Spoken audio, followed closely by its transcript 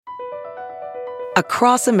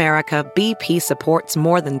Across America, BP supports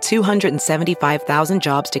more than 275,000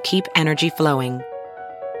 jobs to keep energy flowing.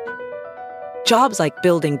 Jobs like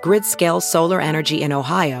building grid-scale solar energy in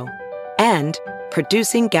Ohio and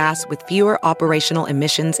producing gas with fewer operational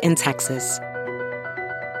emissions in Texas.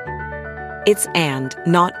 It's and,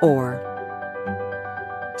 not or.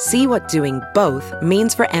 See what doing both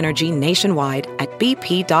means for energy nationwide at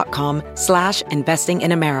bp.com/investing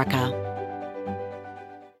in America.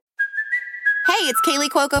 Hey, it's Kaylee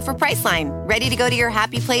Cuoco for Priceline. Ready to go to your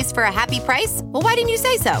happy place for a happy price? Well, why didn't you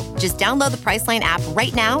say so? Just download the Priceline app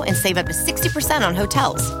right now and save up to 60% on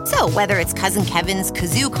hotels. So whether it's Cousin Kevin's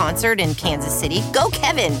Kazoo Concert in Kansas City, go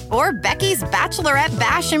Kevin, or Becky's Bachelorette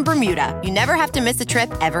Bash in Bermuda, you never have to miss a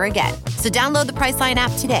trip ever again. So download the Priceline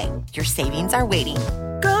app today. Your savings are waiting.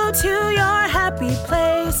 Go to your happy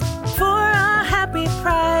place for a happy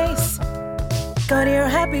price. Go to your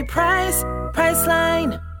happy price,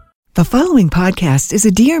 Priceline. The following podcast is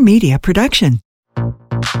a Dear Media production.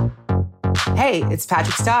 Hey, it's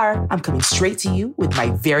Patrick Starr. I'm coming straight to you with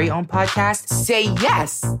my very own podcast, Say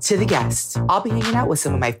Yes to the Guest. I'll be hanging out with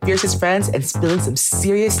some of my fiercest friends and spilling some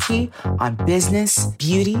serious tea on business,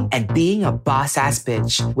 beauty, and being a boss-ass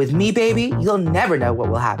bitch. With me, baby, you'll never know what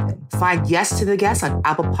will happen. Find Yes to the Guest on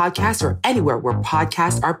Apple Podcasts or anywhere where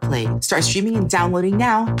podcasts are played. Start streaming and downloading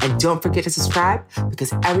now. And don't forget to subscribe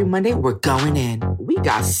because every Monday we're going in. We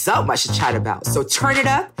got so much to chat about. So turn it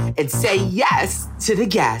up and say yes to the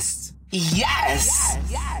guest. Yes!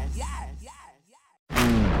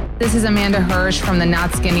 This is Amanda Hirsch from the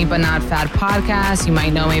Not Skinny But Not Fat podcast. You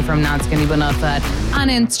might know me from Not Skinny But Not Fat on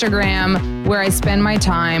Instagram, where I spend my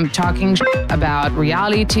time talking about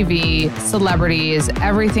reality TV, celebrities,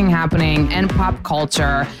 everything happening, and pop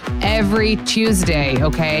culture every Tuesday,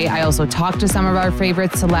 okay? I also talk to some of our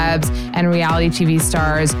favorite celebs and reality TV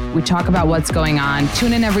stars. We talk about what's going on.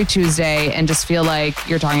 Tune in every Tuesday and just feel like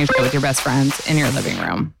you're talking shit with your best friends in your living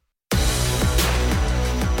room.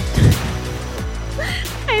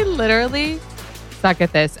 I literally suck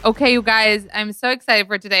at this. Okay, you guys, I'm so excited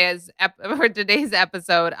for today's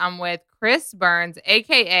episode. I'm with Chris Burns,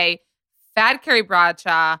 a.k.a. Fat Carrie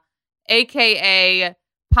Bradshaw, a.k.a.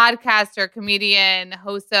 podcaster, comedian,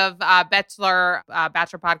 host of Bachelor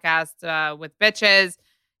podcast with bitches.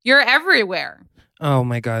 You're everywhere. Oh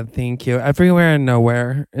my God, thank you. Everywhere and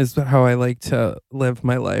nowhere is how I like to live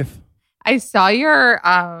my life. I saw your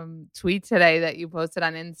tweet today that you posted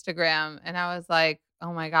on Instagram, and I was like,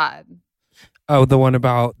 oh my God. Oh, the one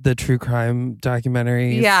about the true crime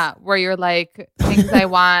documentaries? Yeah, where you're like, things I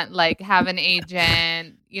want, like have an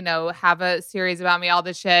agent, have a series about me, all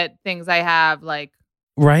the shit, things I have, like.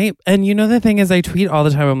 Right. And the thing is, I tweet all the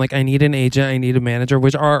time. I'm like, I need an agent, I need a manager,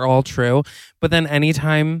 which are all true. But then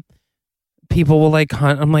anytime people will like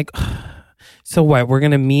hunt, I'm like, so what? We're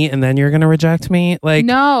going to meet and then you're going to reject me? Like,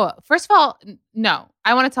 no. First of all, no.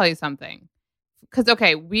 I want to tell you something. Because,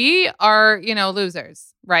 okay, we are,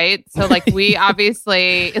 losers, right? So, like, we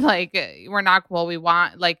obviously, like, we're not cool. We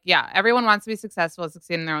want, like, yeah, everyone wants to be successful,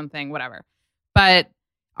 succeed in their own thing, whatever. But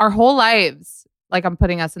our whole lives, like, I'm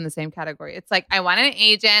putting us in the same category. It's like, I want an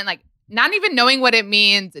agent, like, not even knowing what it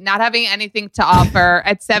means, not having anything to offer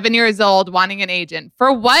at 7 years old, wanting an agent.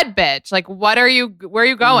 For what, bitch? Like, where are you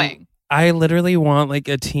going? I literally want like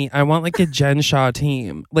a team. I want like a Jen Shaw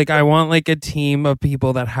team. Like I want like a team of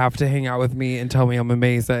people that have to hang out with me and tell me I'm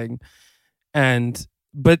amazing. But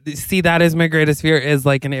see, that is my greatest fear, is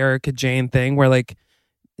like an Erica Jane thing where like,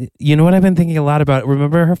 you know what I've been thinking a lot about?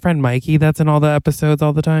 Remember her friend Mikey that's in all the episodes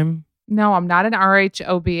all the time? No, I'm not an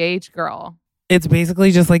RHOBH girl. It's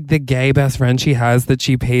basically just like the gay best friend she has that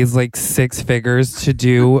she pays like 6 figures to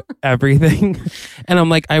do everything. And I'm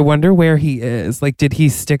like, I wonder where he is. Like, did he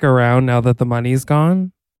stick around now that the money's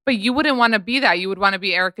gone? But you wouldn't want to be that. You would want to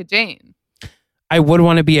be Erica Jane. I would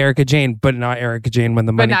want to be Erica Jane, but not Erica Jane when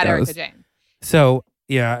the money goes. But not Erica Jane. So,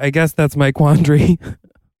 yeah, I guess that's my quandary.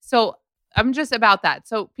 So I'm just about that.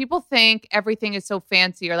 So people think everything is so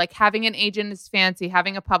fancy, or like having an agent is fancy,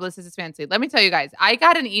 having a publicist is fancy. Let me tell you guys, I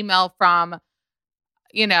got an email from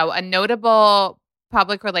a notable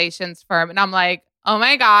public relations firm. And I'm like, oh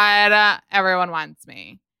my God, everyone wants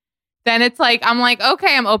me. Then it's like, I'm like,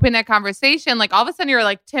 okay, I'm open to conversation. Like all of a sudden you're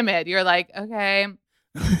like timid. You're like, okay.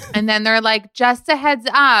 And then they're like, just a heads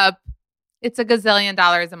up, it's $1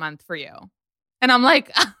 gazillion a month for you. And I'm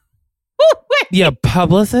like, yeah,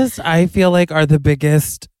 publicists, I feel like are the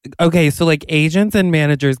biggest. Okay, so like agents and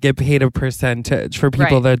managers get paid a percentage. For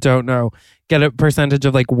people that don't know, get a percentage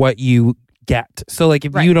of like what you get. So like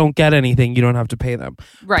if you don't get anything, you don't have to pay them.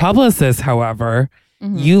 Publicists, however,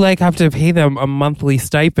 you like have to pay them a monthly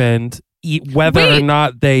stipend whether or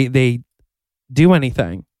not they do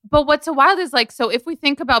anything. But what's so wild is like, so if we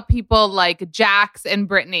think about people like Jax and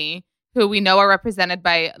Brittany, who we know are represented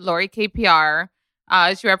by Lori KPR,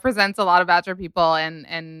 she represents a lot of Bachelor people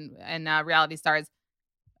and reality stars.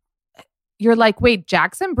 You're like, wait,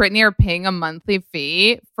 Jax and Brittany are paying a monthly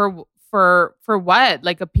fee for what?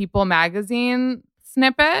 Like a People magazine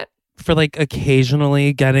snippet? For like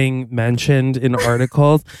occasionally getting mentioned in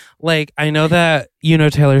articles. Like I know that, you know,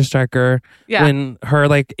 Taylor Strecker, when her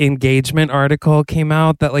like engagement article came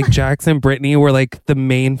out, that like Jax and Brittany were like the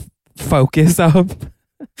main focus of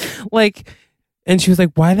like, and she was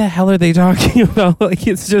like, why the hell are they talking about? Like,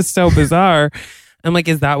 it's just so bizarre. I'm like,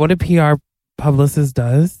 is that what a PR publicist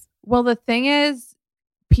does? Well, the thing is,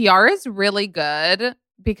 PR is really good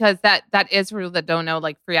because that is for people that don't know,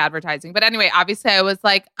 like free advertising. But anyway, obviously I was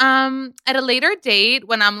like, at a later date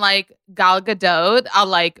when I'm like Gal Gadot, I'll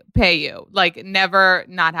like pay you. Like never,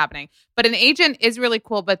 not happening. But an agent is really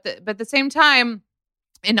cool. But at the same time,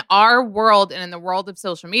 in our world and in the world of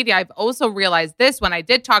social media, I've also realized this when I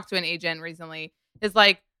did talk to an agent recently, is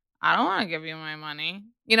like, I don't want to give you my money.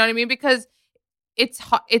 You know what I mean? Because it's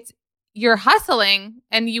you're hustling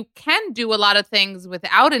and you can do a lot of things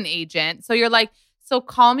without an agent. So you're like, so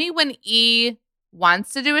call me when E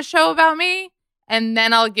wants to do a show about me, and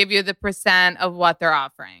then I'll give you the % of what they're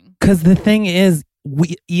offering. Because the thing is,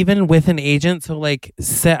 we even with an agent, so like,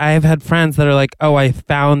 I've had friends that are like, oh, I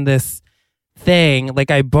found this thing,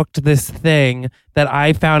 like I booked this thing that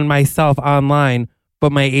I found myself online,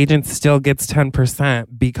 but my agent still gets 10%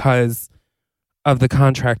 because of the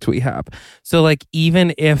contract we have. So like,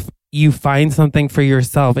 even if you find something for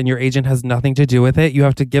yourself and your agent has nothing to do with it, you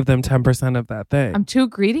have to give them 10% of that thing. I'm too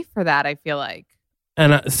greedy for that, I feel like.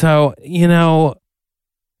 And so, you know,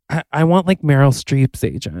 I want like Meryl Streep's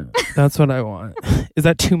agent. That's what I want. Is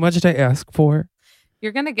that too much to ask for?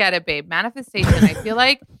 You're going to get it, babe. Manifestation. I feel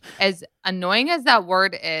like as annoying as that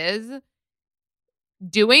word is,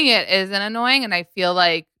 doing it isn't annoying. And I feel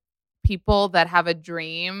like people that have a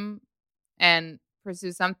dream and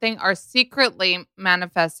pursue something are secretly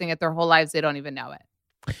manifesting it their whole lives. They don't even know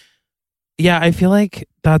it. Yeah, I feel like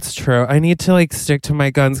that's true. I need to like stick to my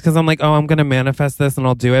guns because I'm like, oh, I'm going to manifest this and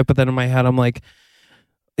I'll do it. But then in my head, I'm like,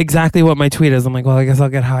 exactly what my tweet is. I'm like, well, I guess I'll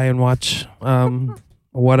get high and watch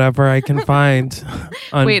whatever I can find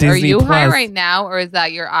on Wait, Disney are you Plus. high right now, or is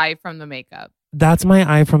that your eye from the makeup? That's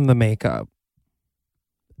my eye from the makeup.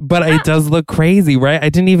 But it does look crazy, right? I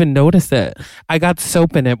didn't even notice it. I got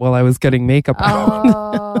soap in it while I was getting makeup on.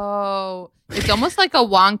 Oh, it's almost like a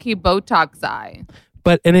wonky Botox eye.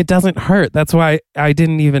 And it doesn't hurt. That's why I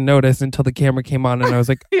didn't even notice until the camera came on and I was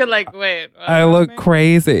like, you're like, wait. I look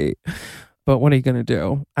crazy. But what are you going to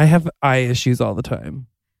do? I have eye issues all the time.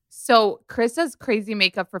 So Chris does crazy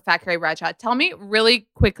makeup for Fat Carrie Bradshaw. Tell me really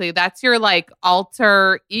quickly, that's your like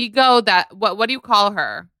alter ego. That what do you call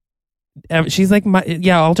her? She's like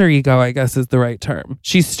alter ego, I guess is the right term.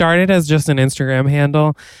 She started as just an Instagram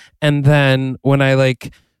handle. And then when I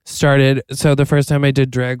like started, so the first time I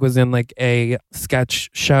did drag was in like a sketch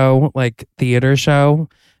show, like theater show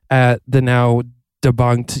at the now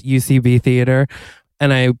debunked UCB theater.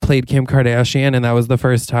 And I played Kim Kardashian, and that was the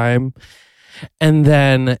first time. And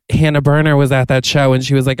then Hannah Berner was at that show, and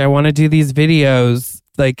she was like, I want to do these videos,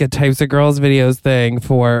 like a Types of Girls videos thing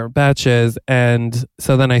for Batches. And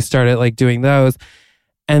so then I started like doing those.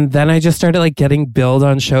 And then I just started like getting billed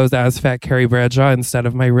on shows as Fat Carrie Bradshaw instead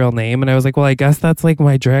of my real name. And I was like, well, I guess that's like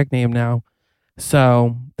my drag name now.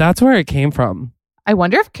 So that's where it came from. I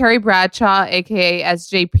wonder if Carrie Bradshaw, aka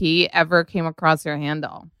SJP, ever came across your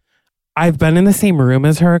handle. I've been in the same room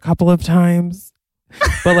as her a couple of times,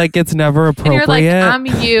 but like it's never appropriate. And you're like, I'm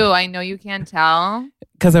you. I know you can't tell.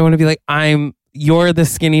 Because I want to be like, you're the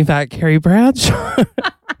skinny fat Carrie Bradshaw.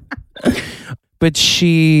 But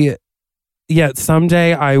someday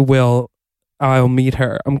I'll meet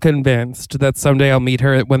her. I'm convinced that someday I'll meet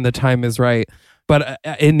her when the time is right. But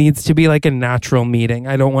it needs to be like a natural meeting.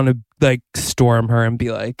 I don't want to like storm her and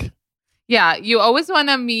be like. Yeah, you always want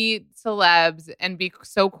to meet celebs and be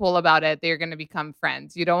so cool about it that you're going to become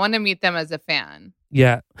friends. You don't want to meet them as a fan.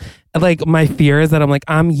 Yeah. Like my fear is that I'm like,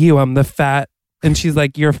 I'm you. I'm the fat. And she's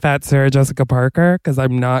like, you're fat Sarah Jessica Parker, because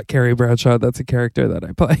I'm not Carrie Bradshaw. That's a character that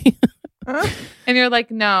I play. And you're like,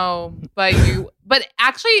 no, but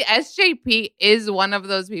actually SJP is one of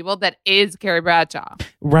those people that is Carrie Bradshaw.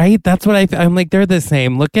 Right? That's what I'm like, they're the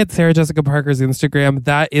same. Look at Sarah Jessica Parker's Instagram.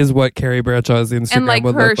 That is what Carrie Bradshaw's Instagram and like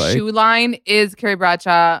would her look like. shoe line is Carrie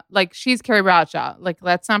Bradshaw. Like she's Carrie Bradshaw. Like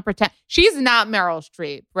let's not pretend. She's not Meryl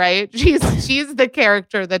Streep, right? She's the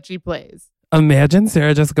character that she plays. Imagine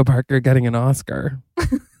Sarah Jessica Parker getting an Oscar.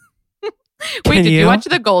 Wait, did you watch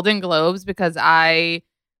the Golden Globes? Because I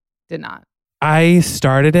did not. I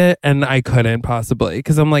started it and I couldn't possibly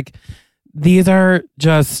because I'm like, these are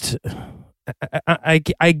just.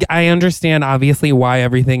 I understand obviously why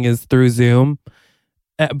everything is through Zoom,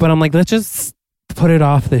 but I'm like, let's just put it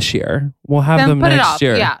off this year. We'll have them next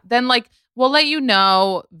year. Yeah. Then like we'll let you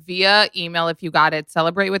know via email if you got it.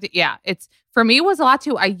 Celebrate with it. Yeah. It's for me it was a lot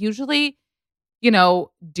too. I usually,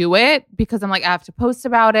 do it because I'm like, I have to post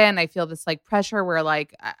about it and I feel this like pressure where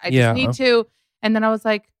like I just need to. And then I was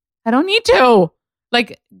like, I don't need to.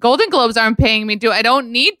 Like Golden Globes aren't paying me to. I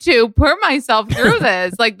don't need to put myself through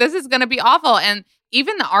this. Like this is going to be awful. And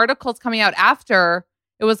even the articles coming out after,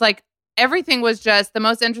 it was like everything was just the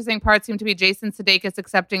most interesting part seemed to be Jason Sudeikis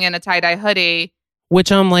accepting in a tie-dye hoodie.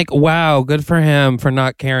 Which I'm like, wow, good for him for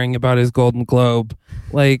not caring about his Golden Globe.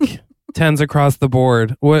 Like 10s across the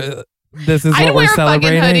board. What? This is what we're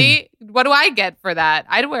celebrating. I'd wear a fucking hoodie. What do I get for that?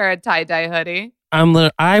 I'd wear a tie-dye hoodie.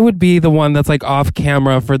 I would be the one that's like off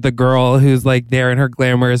camera for the girl who's like there in her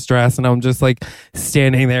glamorous dress, and I'm just like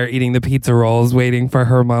standing there eating the pizza rolls, waiting for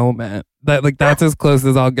her moment. That's as close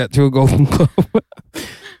as I'll get to a Golden Globe.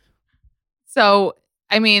 So,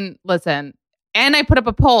 I mean, listen, and I put up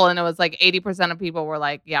a poll, and it was like 80% of people were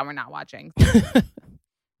like, "Yeah, we're not watching."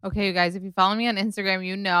 Okay, you guys, if you follow me on Instagram,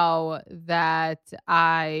 you know that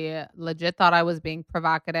I legit thought I was being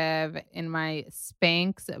provocative in my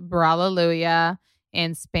Spanx Braleluya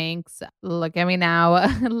and Spanx Look At Me Now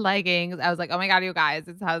leggings. I was like, oh my God, you guys,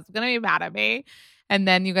 this house is going to be mad at me. And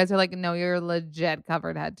then you guys are like, no, you're legit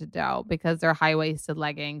covered head to toe because they're high-waisted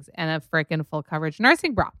leggings and a freaking full coverage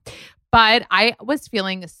nursing bra. But I was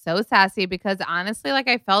feeling so sassy because honestly, like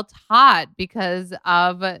I felt hot because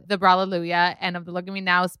of the Braleluya and of the Look At Me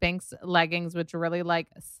Now Spanx leggings, which really like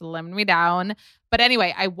slimmed me down. But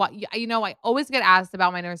anyway, I always get asked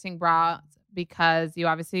about my nursing bra because you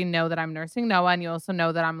obviously know that I'm nursing Noah, and you also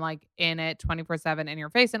know that I'm like in it 24/7 in your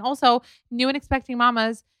face. And also, new and expecting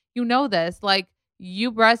mamas, you know this, like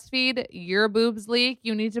you breastfeed, your boobs leak,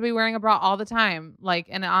 you need to be wearing a bra all the time. Like,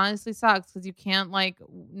 and it honestly sucks because you can't like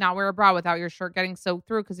not wear a bra without your shirt getting soaked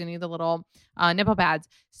through because you need the little nipple pads.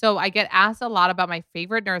 So I get asked a lot about my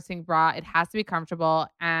favorite nursing bra. It has to be comfortable,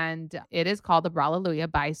 and it is called the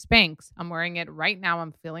Braleluya by Spanx. I'm wearing it right now.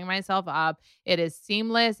 I'm filling myself up. It is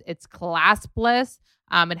seamless. It's claspless.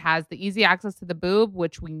 It has the easy access to the boob,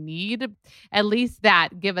 which we need. At least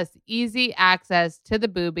that. Give us easy access to the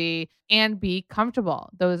boobie and be comfortable.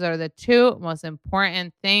 Those are the two most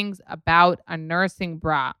important things about a nursing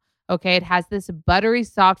bra. Okay, it has this buttery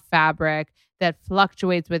soft fabric that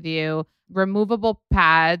fluctuates with you. Removable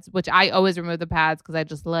pads, which I always remove the pads because I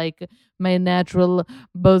just like my natural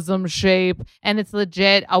bosom shape. And it's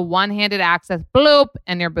legit a one-handed access, bloop,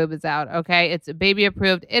 and your boob is out. Okay, it's baby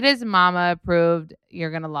approved. It is mama approved. You're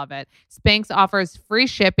going to love it. Spanx offers free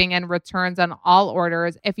shipping and returns on all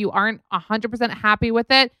orders. If you aren't 100% happy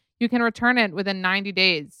with it, you can return it within 90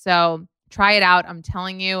 days. So try it out. I'm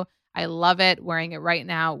telling you, I love it. Wearing it right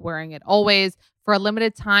now, wearing it always. For a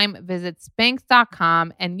limited time, visit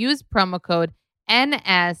Spanx.com and use promo code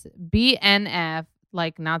NSBNF,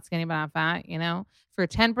 like not skinny but not fat, for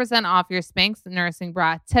 10% off your Spanx nursing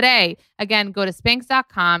bra today. Again, go to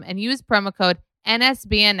Spanx.com and use promo code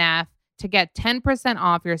NSBNF to get 10%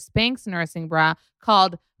 off your Spanx nursing bra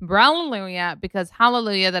called Braleluya because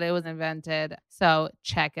hallelujah that it was invented. So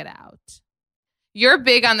check it out. You're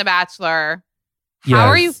big on The Bachelor. How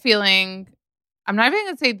are you feeling? I'm not even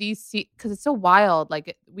going to say these because it's so wild.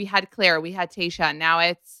 Like we had Claire, we had Tayshia. Now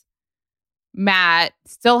it's Matt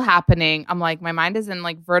still happening. I'm like, my mind is in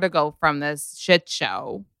like vertigo from this shit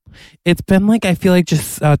show. It's been like, I feel like just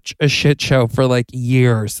such a shit show for like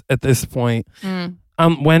years at this point.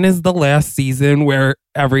 When is the last season where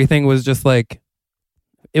everything was just like,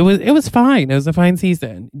 it was fine. It was a fine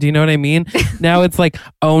season. Do you know what I mean? Now it's like,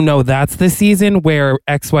 oh no, that's the season where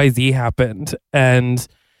XYZ happened and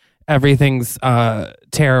everything's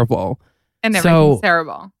terrible. And everything's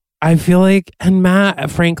terrible. I feel like, and Matt,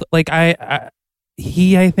 frankly, like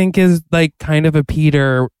he I think is like kind of a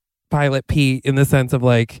Peter Pilot Pete in the sense of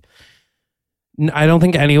like, I don't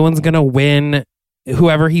think anyone's gonna win.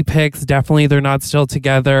 Whoever he picks, definitely they're not still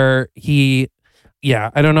together.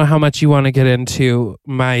 I don't know how much you want to get into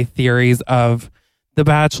my theories of The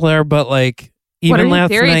Bachelor, but like even what are your last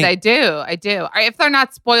theories? night, I do. If they're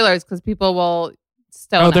not spoilers, because people will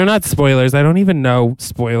still. They're not spoilers. I don't even know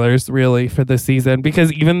spoilers really for this season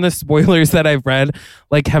because even the spoilers that I've read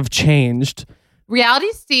like have changed.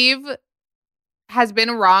 Reality Steve has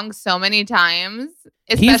been wrong so many times,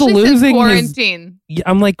 especially He's losing since quarantine.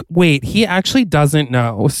 I'm like, wait, he actually doesn't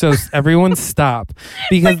know. So everyone stop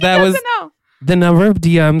because like that was. Know. The number of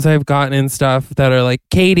DMs I've gotten and stuff that are like,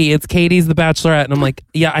 Katie, it's Katie's The Bachelorette. And I'm like,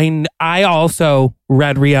 yeah, I also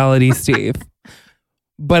read Reality Steve.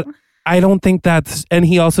 But I don't think that's... And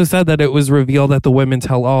he also said that it was revealed that the women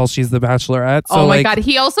tell all she's The Bachelorette. So oh my God.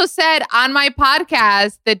 He also said on my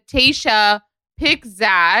podcast that Tayshia picked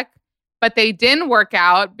Zach, but they didn't work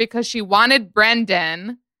out because she wanted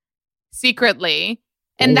Brendan secretly.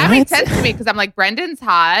 And that made sense to me because I'm like, Brendan's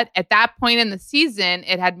hot. At that point in the season,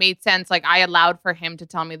 it had made sense. Like I allowed for him to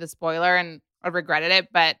tell me the spoiler and I regretted it.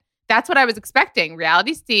 But that's what I was expecting.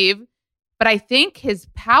 Reality Steve. But I think his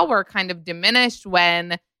power kind of diminished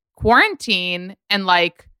when quarantine and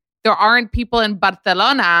like there aren't people in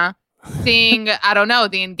Barcelona seeing, I don't know,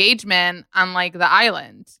 the engagement on like the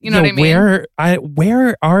island. You know what I mean?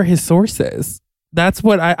 Where are his sources? That's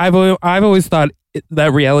what I've always thought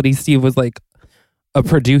that Reality Steve was like a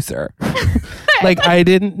producer. Like I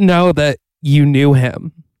didn't know that you knew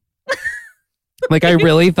him. Like I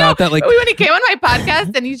really thought that like when he came on my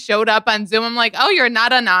podcast and he showed up on Zoom, I'm like, oh, you're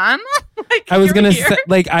not anon? Like, I was gonna say,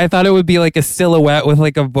 like I thought it would be like a silhouette with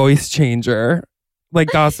like a voice changer. Like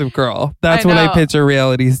Gossip Girl. That's what I picture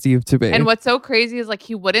Reality Steve to be. And what's so crazy is like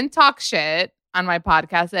he wouldn't talk shit on my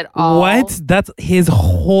podcast at all. What? That's his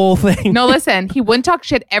whole thing. No, listen, he wouldn't talk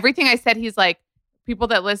shit. Everything I said, he's like, people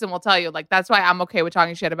that listen will tell you. Like, that's why I'm okay with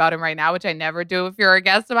talking shit about him right now, which I never do if you're a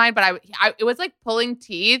guest of mine. But it was like pulling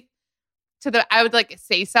teeth I would like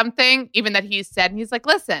say something, even that he said, and he's like,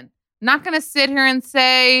 listen, I'm not going to sit here and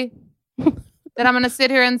say that I'm going to sit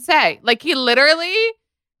here and say. Like, he literally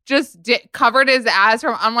just covered his ass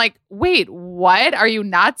from, I'm like, wait, what? Are you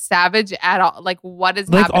not savage at all? Like, what is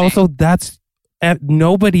like, happening? Also, that's,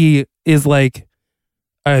 nobody is like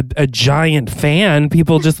a giant fan.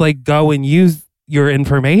 People just like go and use your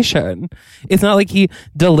information. It's not like he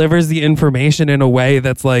delivers the information in a way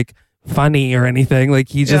that's like funny or anything. Like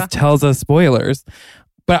he just tells us spoilers.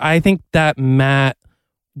 But I think that Matt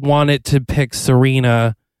wanted to pick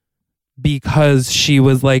Serena because she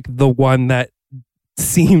was like the one that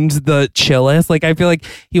seemed the chillest. Like I feel like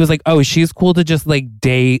he was like, oh, she's cool to just like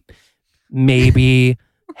date, maybe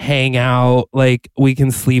hang out, like we can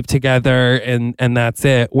sleep together and that's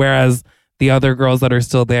it. Whereas the other girls that are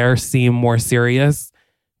still there seem more serious.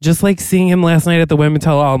 Just like seeing him last night at the Women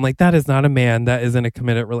Tell All, I'm like, that is not a man that is in a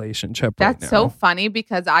committed relationship. That's right so now. funny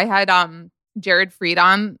because I had Jared Fried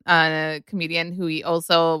on, a comedian who he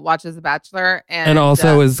also watches The Bachelor and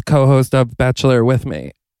also is co-host of Bachelor with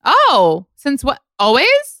me. Oh, since what?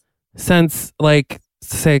 Always? Since like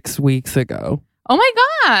 6 weeks ago. Oh my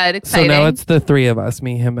God. Exciting. So now it's the three of us,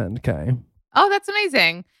 me, him, and Kay. Oh, that's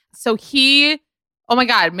amazing. So oh my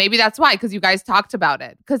God, maybe that's why, because you guys talked about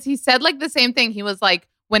it. Because he said like the same thing. He was like,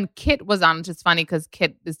 when Kit was on, which is funny because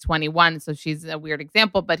Kit is 21, so she's a weird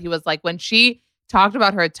example. But he was like, when she talked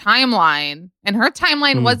about her timeline, and her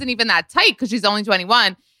timeline wasn't even that tight because she's only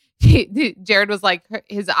 21. Jared was like,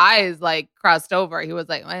 his eyes like crossed over. He was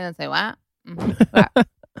like, I didn't say what? Mm-hmm.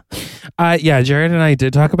 Yeah, Jared and I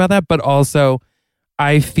did talk about that, but also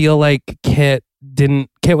I feel like Kit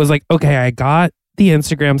was like, okay, I got the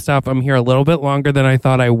Instagram stuff. I'm here a little bit longer than I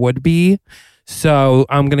thought I would be. So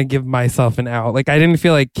I'm going to give myself an out. Like, I didn't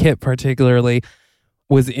feel like Kit particularly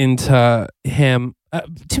was into him.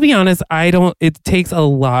 To be honest, it takes a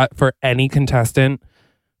lot for any contestant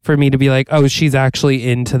for me to be like, oh, she's actually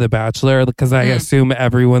into The Bachelor, because I assume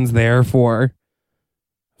everyone's there for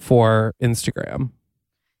Instagram.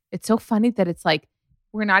 It's so funny that it's like,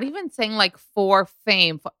 we're not even saying like for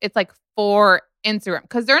fame. It's like for Instagram,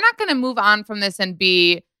 because they're not going to move on from this and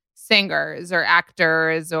be singers or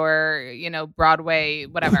actors or, Broadway,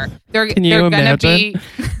 whatever. They're gonna be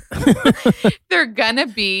they're gonna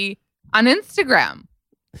be on Instagram.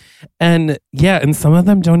 And some of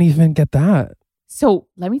them don't even get that. So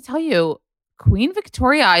let me tell you, Queen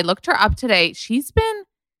Victoria, I looked her up today. She's been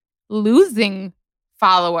losing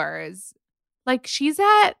followers. Like she's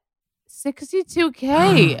at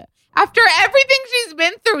 62K. After everything she's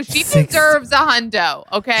been through, she deserves a hundo,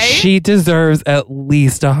 okay? She deserves at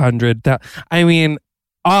least 100. I mean,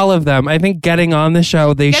 all of them. I think getting on the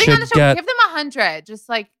show, give them 100. Just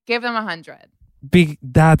like give them 100.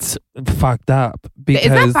 That's fucked up. Because is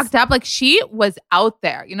that fucked up? Like she was out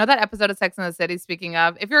there. You know that episode of Sex and the City? Speaking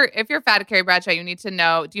of, if you're fat at Carrie Bradshaw, you need to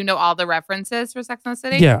know. Do you know all the references for Sex and the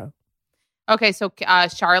City? Yeah. Okay, so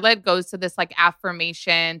Charlotte goes to this like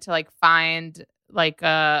affirmation to like find like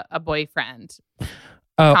a boyfriend.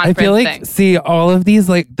 Oh, I feel like see all of these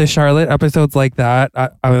like the Charlotte episodes like that.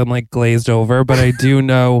 I'm like glazed over, but I do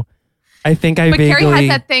know. I think I. But Carrie has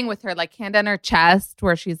that thing with her like hand on her chest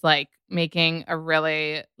where she's like making a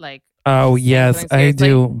really like. Oh yes, I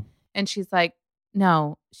do. And she's like,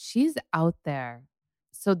 No, she's out there.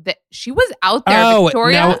 So she was out there,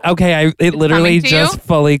 Victoria. No, okay. It literally just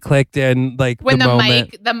fully clicked in like when the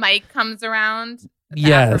moment. the mic comes around. The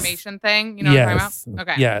yes. affirmation thing. You know what I'm talking about?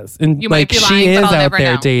 Okay. Yes. And you like might be lying, she is but I'll out never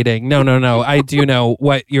there know. dating. No. I do know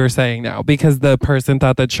what you're saying now because the person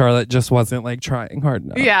thought that Charlotte just wasn't like trying hard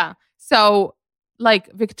enough. Yeah. So like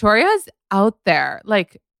Victoria's out there,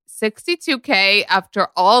 like 62K after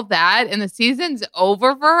all that, and the season's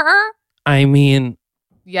over for her. I mean,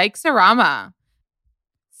 yikes-a-rama.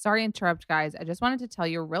 Sorry to interrupt, guys. I just wanted to tell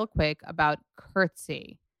you real quick about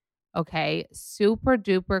Curtsy. Okay, super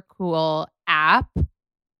duper cool app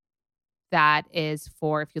that is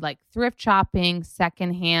for if you like thrift shopping,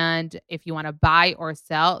 secondhand, if you want to buy or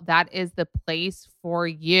sell, that is the place for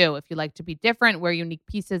you. If you like to be different, wear unique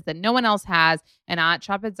pieces that no one else has, and not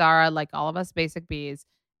shop at Zara like all of us basic bees,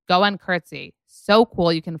 go on Curtsy. So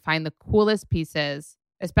cool. You can find the coolest pieces,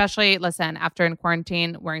 especially, listen, after in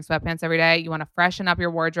quarantine, wearing sweatpants every day, you want to freshen up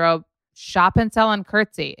your wardrobe, shop and sell on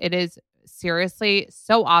Curtsy. It is seriously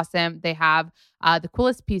so awesome. They have the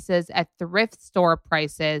coolest pieces at thrift store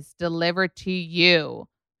prices delivered to you.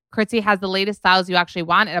 Curtsy has the latest styles you actually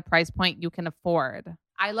want at a price point you can afford.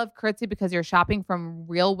 I love Curtsy because you're shopping from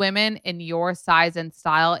real women in your size and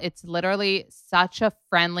style. It's literally such a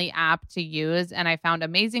friendly app to use. And I found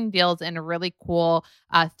amazing deals and really cool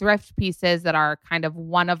thrift pieces that are kind of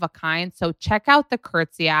one of a kind. So check out the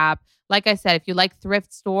Curtsy app. Like I said, if you like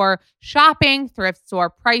thrift store shopping, thrift store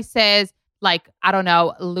prices, like, I don't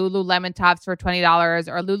know, Lululemon tops for $20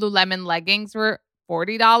 or Lululemon leggings for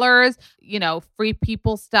 $40, you know, free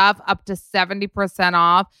people stuff up to 70%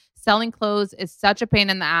 off. Selling clothes is such a pain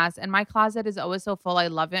in the ass. And my closet is always so full. I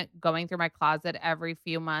love it going through my closet every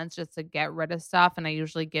few months just to get rid of stuff. And I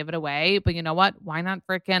usually give it away. But you know what? Why not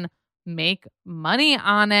freaking make money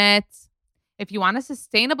on it? If you want a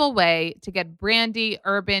sustainable way to get Brandy,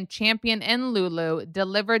 Urban, Champion, and Lulu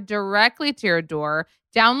delivered directly to your door,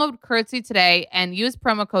 download Curtsy today and use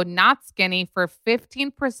promo code NOTSKINNY for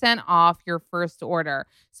 15% off your first order.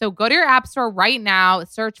 So go to your app store right now,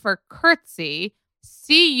 search for Curtsy,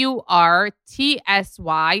 CURTSY,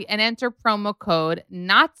 and enter promo code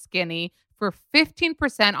NOTSKINNY for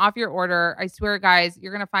 15% off your order. I swear, guys,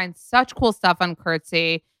 you're going to find such cool stuff on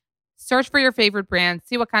Curtsy. Search for your favorite brand,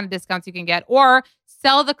 see what kind of discounts you can get, or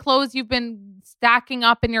sell the clothes you've been stacking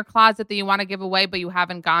up in your closet that you want to give away, but you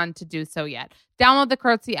haven't gone to do so yet. Download the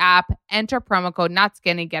Curtsy app, enter promo code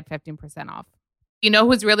NOTSKINNY, get 15% off. You know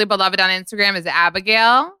who's really beloved on Instagram is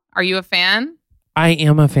Abigail. Are you a fan? I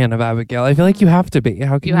am a fan of Abigail. I feel like you have to be.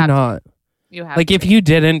 How can you not? You have like to if be. you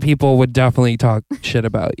didn't, people would definitely talk shit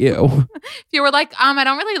about you. If you were like, I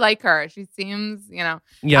don't really like her. She seems, you know.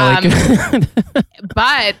 Yeah.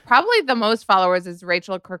 But probably the most followers is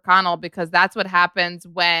Rachel Kirkconnell, because that's what happens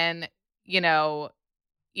when, you know,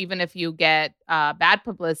 even if you get bad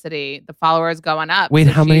publicity, the followers going up. Wait,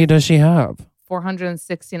 So how many does she have?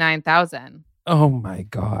 469,000. Oh my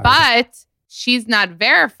God. But she's not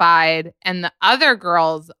verified and the other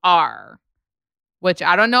girls are. Which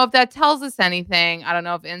I don't know if that tells us anything. I don't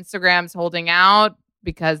know if Instagram's holding out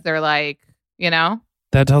because they're like, you know?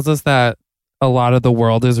 That tells us that a lot of the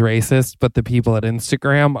world is racist, but the people at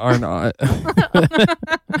Instagram are not.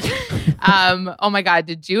 Oh my God.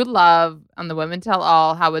 Did you love on the Women Tell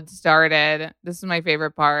All how it started? This is my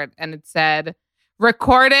favorite part. And it said,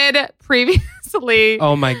 recorded previously.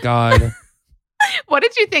 Oh my God. What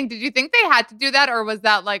did you think? Did you think they had to do that? Or was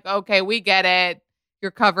that like, okay, we get it. You're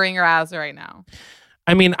covering your ass right now.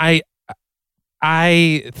 I mean, I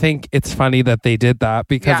think it's funny that they did that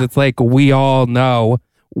because Yeah. it's like we all know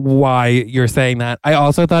why you're saying that. I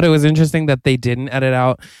also thought it was interesting that they didn't edit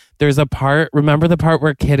out. There's a part, remember the part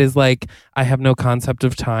where Kid is like, I have no concept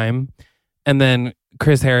of time. And then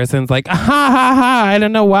Chris Harrison's like, ha ha ha. I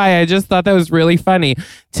don't know why. I just thought that was really funny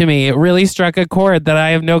to me. It really struck a chord that I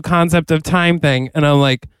have no concept of time thing. And I'm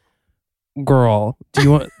like, girl, do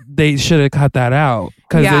you want, they should have cut that out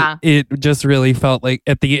because Yeah. it just really felt like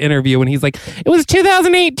at the interview when he's like, it was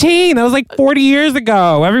 2018, that was like 40 years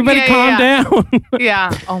ago, everybody calm down.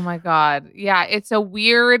 Yeah. Oh my God. Yeah. It's a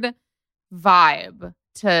weird vibe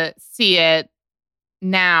to see it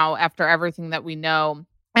now after everything that we know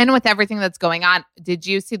and with everything that's going on. Did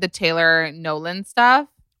you see the Taylor Nolan stuff?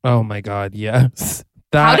 Oh my God, yes.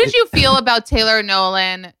 How did you feel about Taylor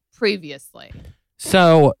Nolan previously?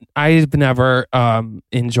 So I've never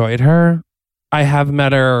enjoyed her. I have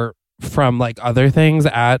met her from like other things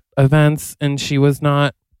at events, and she was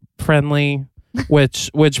not friendly,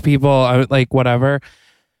 which people like whatever.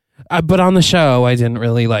 But on the show, I didn't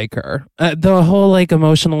really like her. The whole like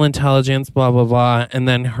emotional intelligence, blah blah blah, and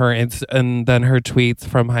then her tweets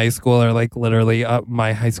from high school are like literally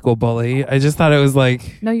my high school bully. I just thought it was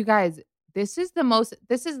like, no, you guys, this is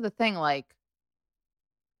the thing. Like,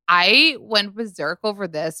 I went berserk over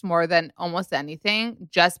this more than almost anything,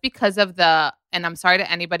 just because of and I'm sorry to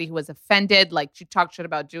anybody who was offended. Like, she talked shit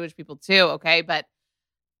about Jewish people too, okay? But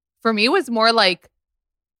for me, it was more like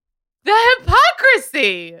the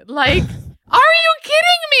hypocrisy. Like, are you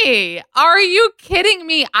kidding me? Are you kidding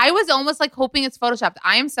me? I was almost like hoping it's photoshopped.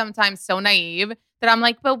 I am sometimes so naive that I'm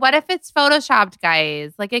like, but what if it's photoshopped,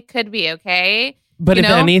 guys? Like, it could be, okay? But if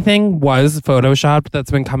anything was photoshopped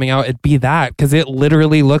that's been coming out, it'd be that, because it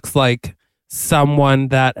literally looks like someone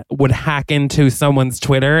that would hack into someone's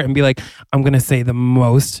Twitter and be like, I'm going to say the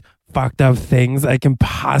most fucked up things I can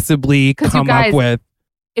possibly come up with.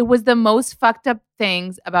 It was the most fucked up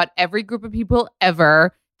things about every group of people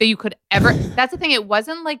ever that you could ever. That's the thing. It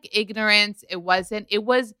wasn't like ignorance. It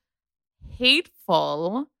was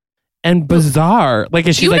hateful. And bizarre. Like,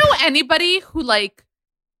 is she do you like, know anybody who like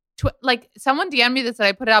someone DM'd me this and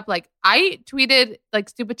I put it up, like, I tweeted like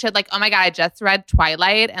stupid shit like, oh my God, I just read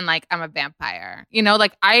Twilight and like I'm a vampire. You know,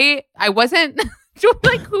 like I wasn't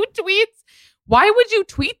like, who tweets? Why would you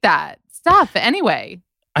tweet that stuff anyway?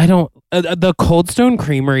 I don't, the Cold Stone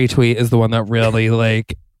Creamery tweet is the one that really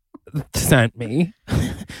like sent me.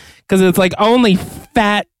 Because it's like, only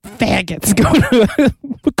fat faggots go to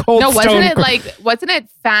Cold Stone. Wasn't it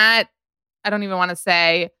fat? I don't even want to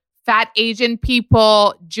say. Fat Asian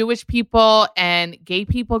people, Jewish people, and gay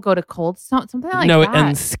people go to Cold Stone, something like that. No,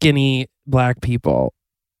 and skinny black people.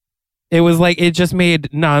 It was like, it just made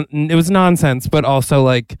it was nonsense, but also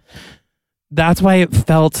like, that's why it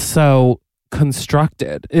felt so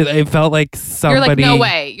constructed. It felt like somebody.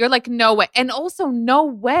 You're like, no way. And also, no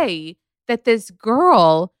way that this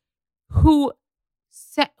girl who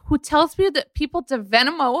tells people to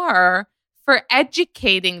Venmo her for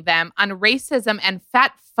educating them on racism and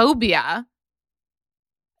fat phobia.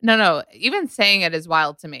 No, even saying it is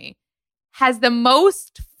wild to me. Has the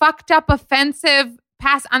most fucked up, offensive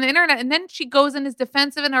pass on the internet. And then she goes and is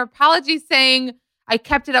defensive in her apology saying, I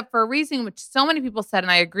kept it up for a reason, which so many people said,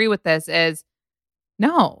 and I agree with this, is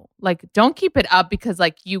no, like, don't keep it up because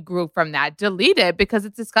like you grew from that. Delete it because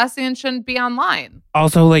it's disgusting and shouldn't be online.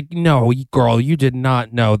 Also, like, no, girl, you did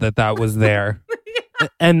not know that was there. Yeah.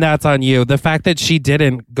 And that's on you. The fact that she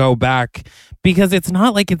didn't go back, because it's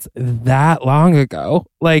not like it's that long ago.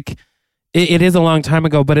 Like, it is a long time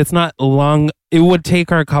ago, but it's not long. It would take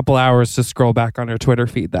her a couple hours to scroll back on her Twitter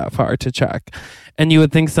feed that far to check. And you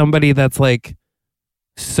would think somebody that's like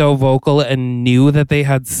so vocal and knew that they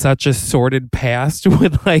had such a sordid past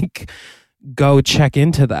would like go check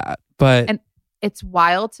into that. And it's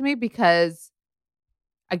wild to me because,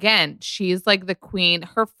 again, she's like the queen.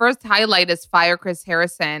 Her first highlight is Fire Chris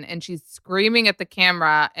Harrison, and she's screaming at the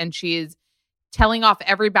camera and she's telling off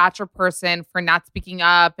every Bachelor person for not speaking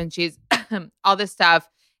up, and she's all this stuff.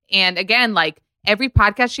 And again, like, every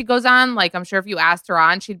podcast she goes on, like, I'm sure if you asked her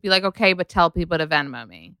on, she'd be like, okay, but tell people to Venmo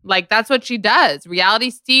me. Like, that's what she does. Reality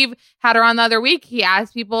Steve had her on the other week. He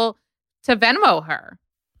asked people to Venmo her.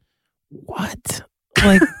 What?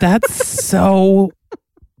 Like, that's so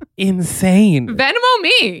insane. Venmo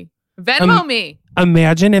me. Venmo me.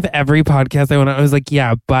 Imagine if every podcast I went on, I was like,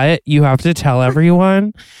 yeah, but you have to tell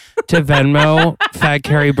everyone to Venmo Fat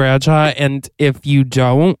Carrie Bradshaw. And if you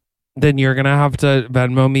don't, then you're going to have to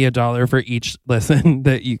Venmo me $1 for each listen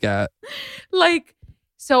that you get. Like,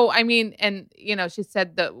 so, I mean, and, you know, she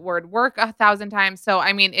said the word work 1,000 times. So,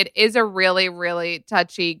 I mean, it is a really, really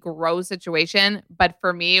touchy, gross situation. But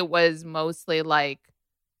for me, it was mostly like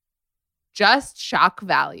just shock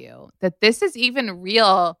value that this is even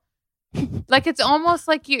real. Like, it's almost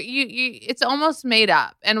like it's almost made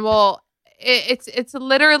up. And well, it's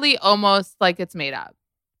literally almost like it's made up.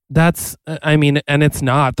 That's, I mean, and it's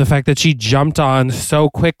not. The fact that she jumped on so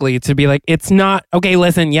quickly to be like, it's not, okay,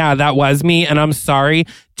 listen, yeah, that was me, and I'm sorry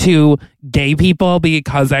to gay people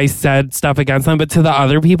because I said stuff against them, but to the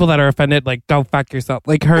other people that are offended, like, go fuck yourself.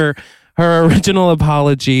 Like, her original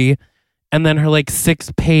apology, and then her, like,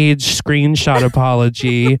 6-page screenshot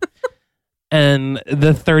apology, and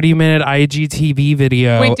the 30-minute IGTV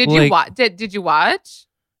video. Wait, did you watch? Did you watch?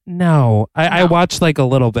 No, I watched like a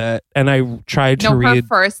little bit, and I tried to read. Her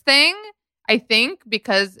first thing, I think,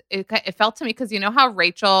 because it felt to me, because you know how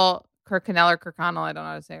Rachel Kirkconnell, I don't know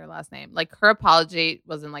how to say her last name, like, her apology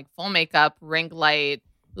was in like full makeup, ring light,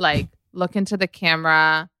 like, look into the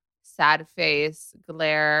camera, sad face,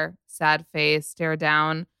 glare, sad face, stare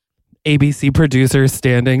down. ABC producer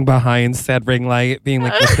standing behind said ring light, being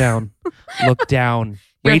like, look down, look down.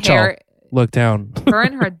 Your Rachel, hair, look down. her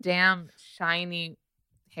and her damn shiny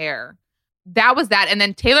hair. That was that. And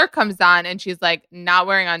then Taylor comes on and she's like not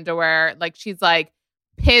wearing underwear. Like she's like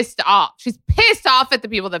pissed off. She's pissed off at the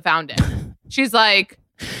people that found it. She's like,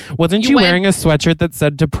 wasn't she wearing a sweatshirt that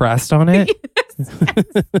said depressed on it?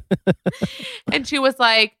 Yes. And she was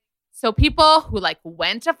like, so people who like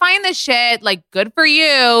went to find the shit, like good for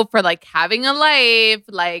you for like having a life.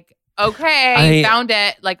 Like, okay, found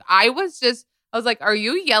it. Like I was like, are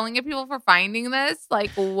you yelling at people for finding this? Like,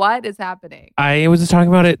 what is happening? I was just talking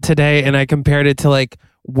about it today and I compared it to like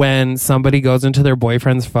when somebody goes into their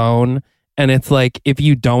boyfriend's phone and it's like, if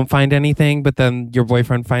you don't find anything, but then your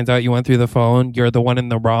boyfriend finds out you went through the phone, you're the one in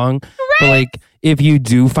the wrong. Right. But like, if you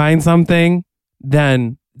do find something,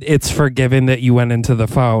 then it's forgiven that you went into the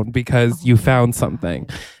phone because you found something.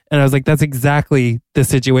 And I was like, that's exactly the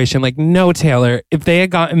situation. Like, no, Taylor, if they had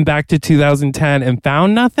gotten back to 2010 and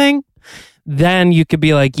found nothing, then you could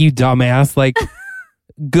be like, you dumbass, like,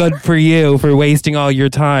 good for you for wasting all your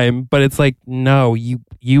time. But it's like, no,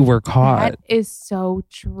 you were caught. That is so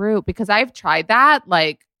true because I've tried that.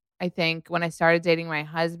 Like, I think when I started dating my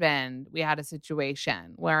husband, we had a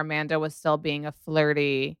situation where Amanda was still being a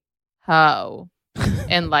flirty hoe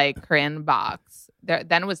in like her inbox.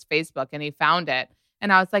 Then it was Facebook and he found it.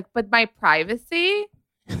 And I was like, but my privacy?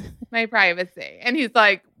 My privacy. And he's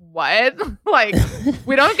like, what? Like,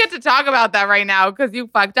 we don't get to talk about that right now because you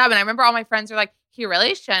fucked up. And I remember all my friends were like, he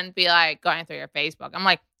really shouldn't be like going through your Facebook. I'm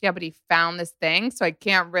like, yeah, but he found this thing. So I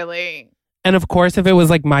can't really. And of course, if it was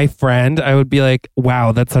like my friend, I would be like,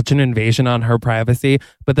 wow, that's such an invasion on her privacy.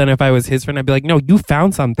 But then if I was his friend, I'd be like, no, you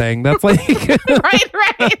found something. That's like.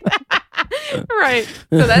 Right. Right.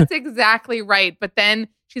 So that's exactly right. But then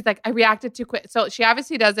she's like, I reacted too quick. So she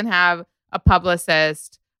obviously doesn't have a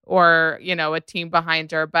publicist or, you know, a team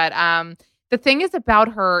behind her. But the thing is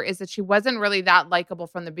about her is that she wasn't really that likable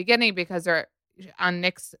from the beginning because on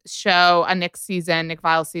Nick's show, on Nick's season, Nick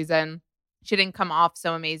Vile's season, she didn't come off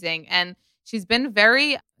so amazing. And she's been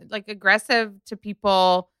very like aggressive to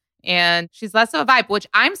people and she's less of a vibe, which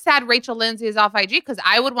I'm sad Rachel Lindsay is off IG because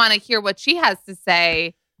I would want to hear what she has to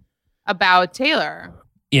say about Taylor.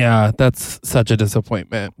 Yeah, that's such a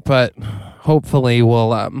disappointment. But hopefully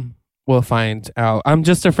we'll find out. I'm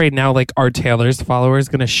just afraid now, like, are Taylor's followers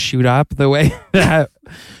going to shoot up the way that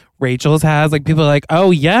Rachel's has? Like, people are like, oh,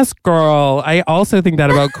 yes, girl. I also think that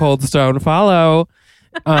about Cold Stone. Follow.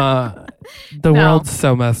 The world's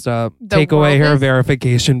so messed up. Take away her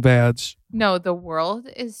verification badge. No, the world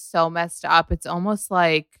is so messed up. It's almost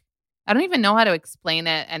like, I don't even know how to explain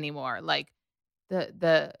it anymore. Like,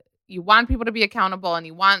 you want people to be accountable and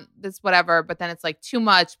you want this whatever, but then it's like too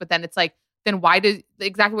much. But then it's like, then why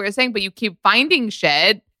exactly what you're saying, but you keep finding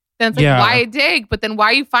shit. Then it's like, why dig? But then why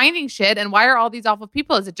are you finding shit? And why are all these awful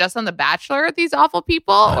people? Is it just on The Bachelor, these awful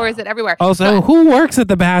people? Or is it everywhere? Also, who works at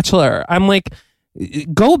The Bachelor? I'm like,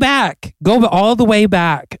 go back. Go all the way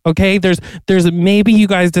back. Okay? There's maybe you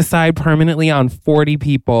guys decide permanently on 40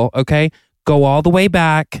 people. Okay? Go all the way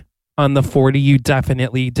back. On the 40 you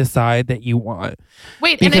definitely decide that you want.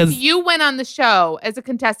 Wait, and if you went on the show as a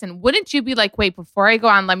contestant, wouldn't you be like, wait, before I go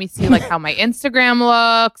on, let me see like how my Instagram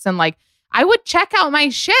looks? And like, I would check out my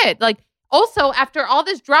shit. Like, also, after all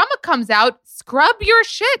this drama comes out, scrub your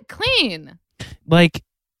shit clean. Like,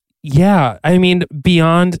 yeah, I mean,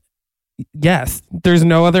 beyond, yes, there's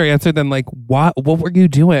no other answer than like, what were you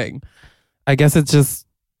doing? I guess it's just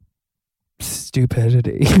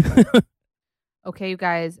stupidity. Okay, you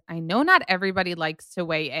guys, I know not everybody likes to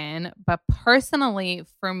weigh in, but personally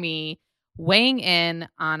for me, weighing in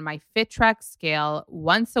on my Fit Track scale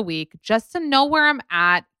once a week just to know where I'm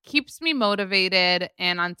at keeps me motivated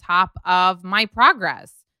and on top of my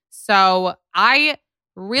progress. So I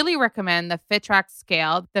really recommend the Fit Track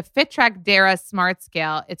scale, the Fit Track Dara Smart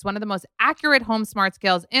Scale. It's one of the most accurate home smart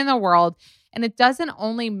scales in the world. And it doesn't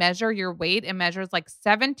only measure your weight, it measures like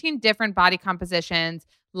 17 different body compositions,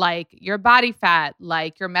 like your body fat,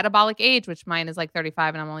 like your metabolic age, which mine is like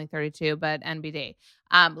 35 and I'm only 32, but NBD.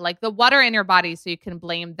 Like the water in your body, so you can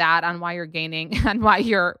blame that on why you're gaining and why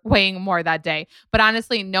you're weighing more that day. But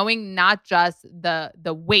honestly, knowing not just the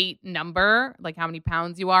weight number, like how many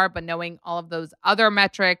pounds you are, but knowing all of those other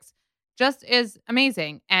metrics just is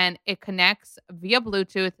amazing. And it connects via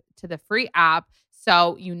Bluetooth to the free app.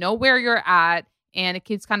 So you know where you're at and it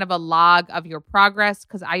keeps kind of a log of your progress.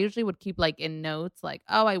 Cause I usually would keep like in notes, like,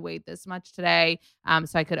 oh, I weighed this much today.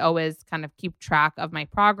 So I could always kind of keep track of my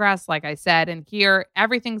progress. Like I said, and here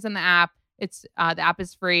everything's in the app. It's the app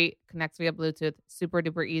is free, connects via Bluetooth, super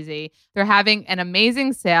duper easy. They're having an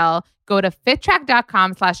amazing sale. Go to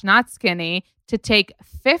fittrack.com/notskinny to take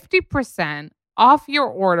 50% off your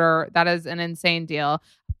order. That is an insane deal.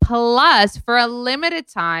 Plus, for a limited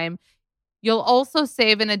time, you'll also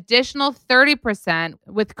save an additional 30%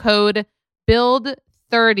 with code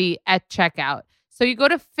BUILD30 at checkout. So you go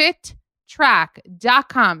to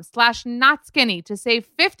fittrack.com/notskinny to save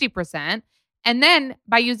 50%. And then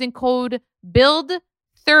by using code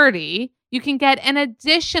BUILD30, you can get an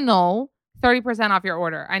additional 30% off your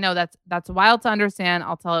order. I know that's wild to understand.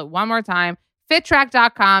 I'll tell it one more time.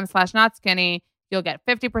 fittrack.com/notskinny. You'll get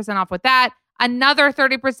 50% off with that. Another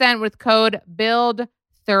 30% with code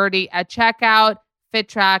BUILD30 at checkout.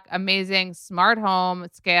 FitTrack, amazing, smart home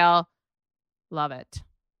scale. Love it.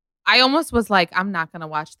 I almost was like, I'm not going to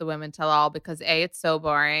watch the Women Tell All because A, it's so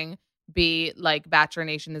boring. B, like Bachelor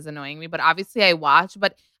Nation is annoying me. But obviously I watch.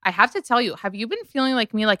 But I have to tell you, have you been feeling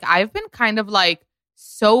like me? Like I've been kind of like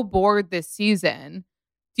so bored this season.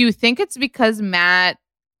 Do you think it's because Matt,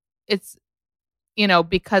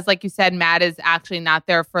 because like you said, Matt is actually not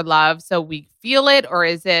there for love, so we feel it? Or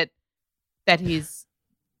is it that he's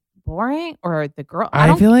boring? Or the girl?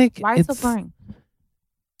 I feel like why is it so boring?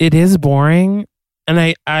 It is boring.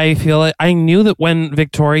 And I feel like I knew that when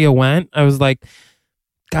Victoria went, I was like,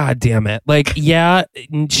 God damn it. Like, yeah,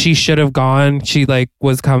 she should have gone. She like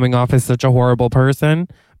was coming off as such a horrible person.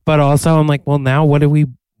 But also I'm like, well, now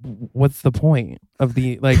what's the point of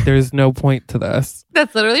there's no point to this.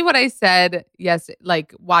 That's literally what I said. Yes.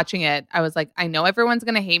 Like watching it, I was like, I know everyone's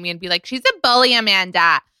going to hate me and be like, she's a bully,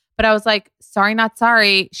 Amanda. But I was like, sorry, not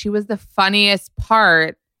sorry. She was the funniest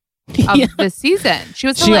part of the season. She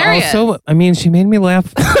was hilarious. She made me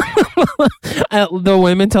laugh at the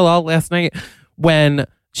Women Tell All last night when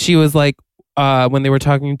she was like, when they were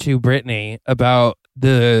talking to Brittany about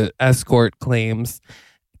the escort claims.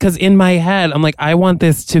 Because in my head, I'm like, I want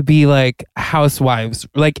this to be like Housewives.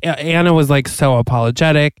 Like Anna was like so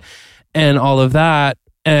apologetic and all of that.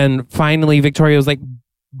 And finally, Victoria was like,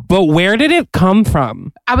 but where did it come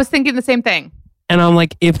from? I was thinking the same thing. And I'm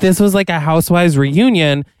like, if this was like a Housewives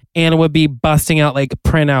reunion, Anna would be busting out like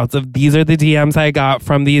printouts of these are the DMs I got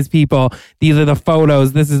from these people. These are the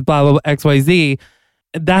photos. This is blah, blah, blah, XYZ.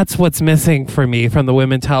 That's what's missing for me from the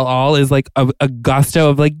Women Tell All is like a gusto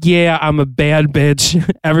of like, yeah, I'm a bad bitch.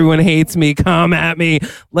 Everyone hates me. Come at me.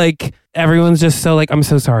 Like everyone's just so like, I'm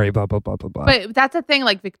so sorry, blah, blah, blah, blah, blah. But that's the thing.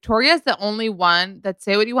 Like Victoria's the only one that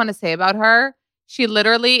say what you want to say about her. She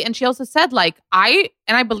literally, and she also said like, I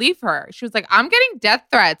believe her. She was like, I'm getting death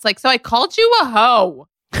threats. Like, so I called you a hoe.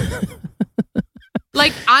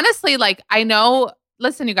 Like, honestly, like, I know,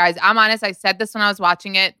 listen, you guys, I'm honest. I said this when I was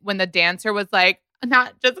watching it, when the dancer was like,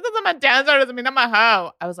 not just because I'm a dancer doesn't mean I'm a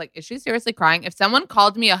hoe. I was like, is she seriously crying? If someone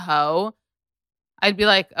called me a hoe, I'd be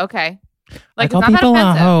like, okay. Like, I call people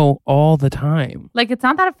a hoe all the time. Like, it's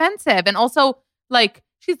not that offensive. And also, like,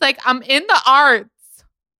 she's like, I'm in the arts.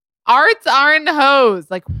 Arts aren't hoes.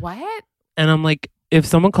 Like, what? And I'm like, if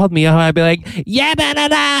someone called me a hoe, I'd be like, yeah, da, da,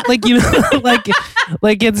 da. Like, you know,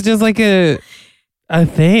 like it's just like a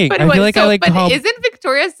thing. But I feel like but isn't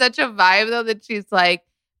Victoria such a vibe though that she's like,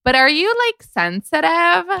 but are you like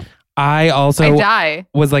sensitive? I also die.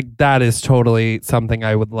 Was like, that is totally something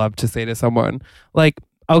I would love to say to someone. Like,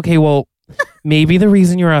 okay, well, maybe the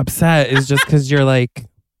reason you're upset is just because you're like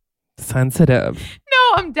sensitive. No,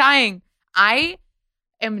 I'm dying. I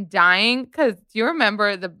am dying because do you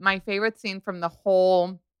remember my favorite scene from the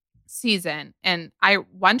whole season? And I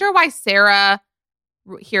wonder why Sarah,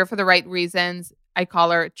 here for the right reasons, I call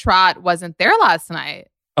her Trot, wasn't there last night.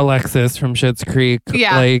 Alexis from Schitt's Creek.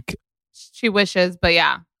 Yeah. Like, she wishes, but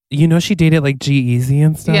yeah. You know, she dated like G-Eazy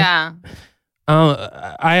and stuff. Yeah.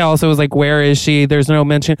 I also was like, where is she? There's no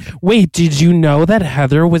mention. Wait, did you know that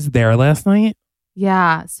Heather was there last night?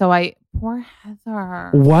 Yeah. So poor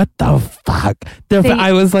Heather. What the fuck?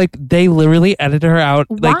 I was like, they literally edited her out.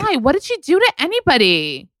 Why? Like, what did she do to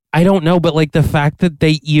anybody? I don't know, but like the fact that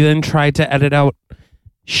they even tried to edit out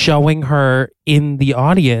showing her in the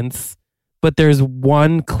audience, but there's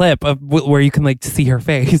one clip of where you can like see her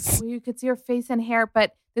face. Well, you could see her face and hair,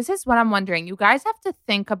 but this is what I'm wondering. You guys have to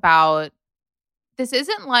think about, this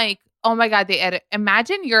isn't like, oh my God, they edit.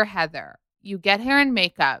 Imagine you're Heather. You get hair and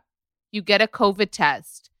makeup. You get a COVID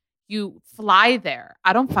test. You fly there.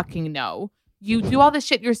 I don't fucking know. You do all this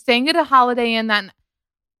shit. You're staying at a Holiday Inn and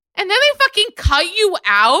then they fucking cut you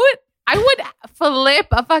out. I would flip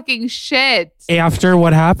a fucking shit. After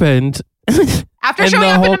what happened. After showing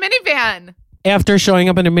up in a minivan. After showing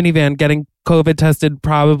up in a minivan, getting COVID tested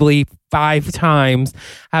probably 5 times,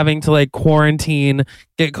 having to like quarantine,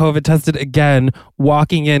 get COVID tested again,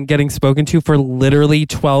 walking in, getting spoken to for literally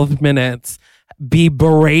 12 minutes, be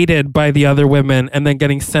berated by the other women and then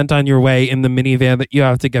getting sent on your way in the minivan that you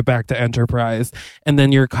have to get back to Enterprise. And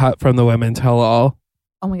then you're cut from the women tell all.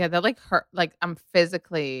 Oh my God, that like hurt. Like I'm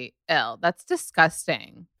physically ill. That's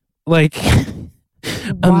disgusting. Like,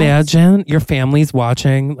 imagine your family's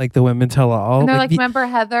watching like the women tell all. And they're like, remember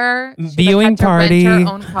Heather? She, viewing had to party. rent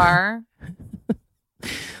her own car.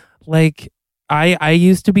 Like, I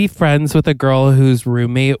used to be friends with a girl whose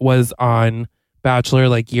roommate was on Bachelor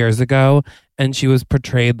like years ago, and she was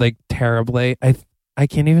portrayed like terribly. I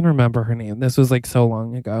can't even remember her name. This was like so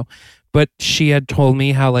long ago. But she had told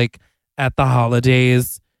me how like at the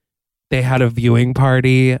holidays they had a viewing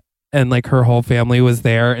party and like her whole family was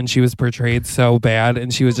there and she was portrayed so bad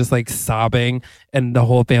and she was just like sobbing and the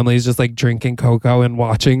whole family is just like drinking cocoa and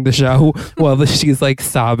watching the show while she's like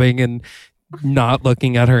sobbing and not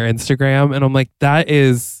looking at her Instagram. And I'm like, that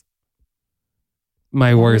is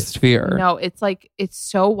my worst fear. No, it's like, it's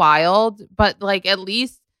so wild, but like at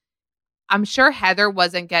least I'm sure Heather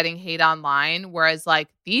wasn't getting hate online. Whereas like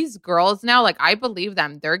these girls now, like I believe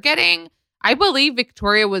them. I believe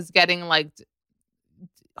Victoria was getting like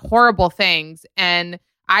horrible things. And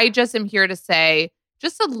I just am here to say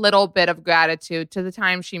just a little bit of gratitude to the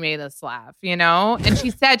time she made us laugh, you know? And she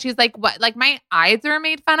said, she's like, what? Like my eyes are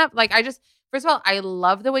made fun of. Like first of all, I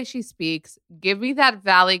love the way she speaks. Give me that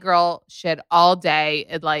Valley Girl shit all day.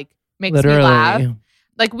 It like makes me laugh.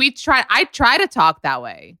 Like I try to talk that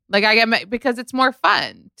way. Like I get because it's more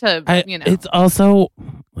fun to, you know. It's also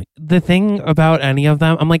the thing about any of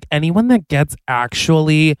them. I'm like, anyone that gets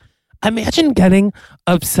actually, imagine getting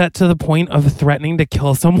upset to the point of threatening to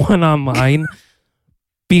kill someone online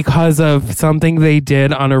because of something they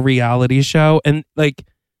did on a reality show. And like,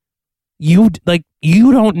 you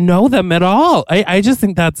don't know them at all. I just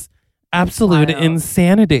think that's absolute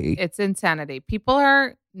insanity. It's insanity. People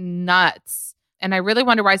are nuts. And I really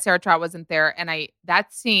wonder why Sarah Trott wasn't there. And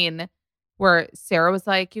that scene where Sarah was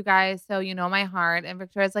like, you guys, so you know my heart. And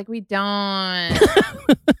Victoria's like, we don't.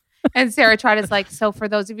 And Sarah Trott is like, so for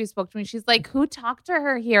those of you who spoke to me, she's like, who talked to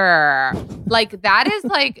her here? Like, that is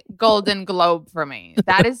like Golden Globe for me.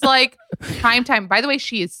 That is like prime time. By the way,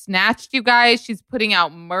 she is snatched, you guys. She's putting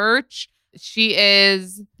out merch. She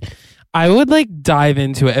is. I would like dive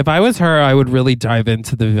into it. If I was her, I would really dive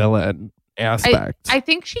into the villain aspect. I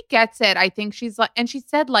think she gets it. I think she's like, and she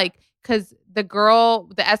said like, because the girl,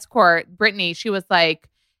 the escort, Brittany, she was like,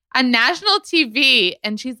 on national TV.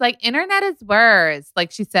 And she's like, internet is worse.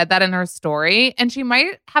 Like she said that in her story. And she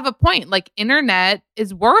might have a point. Like internet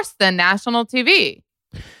is worse than national TV.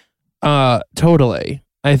 Totally.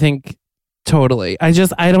 I think totally. I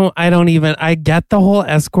get the whole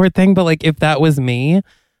escort thing, but like if that was me,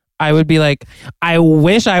 I would be like, I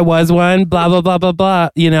wish I was one, blah, blah, blah, blah, blah.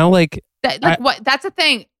 You know, like. What? That's the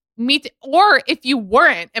thing. Or if you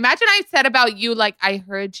weren't, imagine I said about you, like, I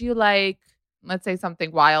heard you like, let's say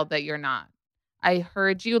something wild that you're not. I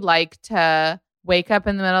heard you like to wake up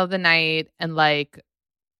in the middle of the night and like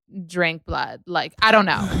drink blood. Like, I don't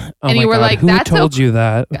know. Oh and you were God, like, who that's told you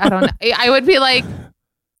that? I don't know. I would be like,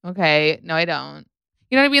 okay, no, I don't.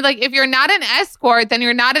 You know what I mean? Like, if you're not an escort, then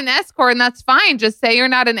you're not an escort, and that's fine. Just say you're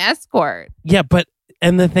not an escort. Yeah, but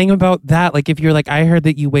and the thing about that, like, if you're like, I heard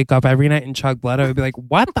that you wake up every night and chug blood, I would be like,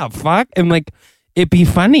 what the fuck? And like, it'd be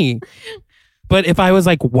funny. But if I was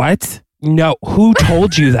like, what? No, who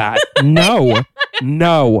told you that?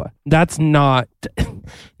 No, that's not.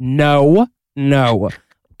 No.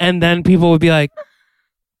 And then people would be like,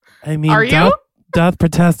 I mean, are you? Doth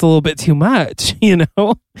protest a little bit too much, you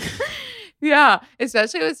know? Yeah.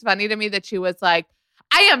 Especially it was funny to me that she was like,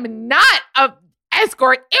 I am not a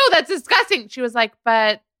escort. Ew, that's disgusting. She was like,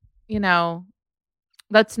 but, you know,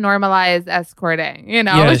 let's normalize escorting. You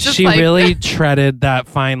know, yeah, it's just she like, really treaded that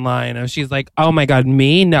fine line. And she's like, oh my God,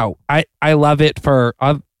 me? No, I love it for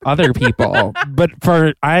other people, but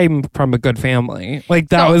I'm from a good family. Like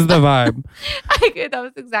that was the vibe. That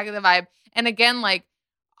was exactly the vibe. And again, like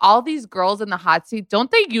all these girls in the hot seat,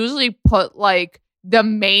 don't they usually put like the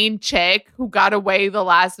main chick who got away the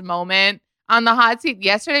last moment on the hot seat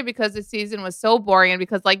yesterday because the season was so boring and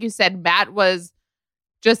because, like you said, Matt was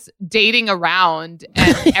just dating around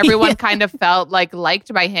and everyone kind of felt like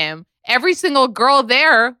liked by him. Every single girl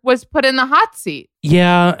there was put in the hot seat.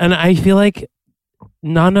 Yeah, and I feel like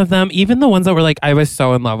none of them, even the ones that were like, I was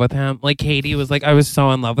so in love with him. Like Katie was like, I was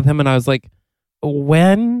so in love with him. And I was like,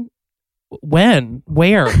 when,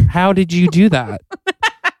 where, how did you do that?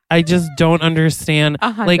 I just don't understand.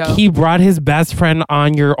 Like he brought his best friend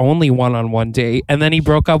on your only one-on-one date and then he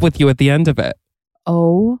broke up with you at the end of it.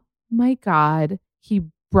 Oh my God. He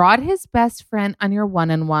brought his best friend on your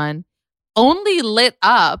one-on-one, only lit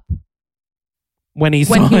up when he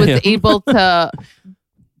was able to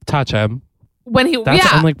touch him. When he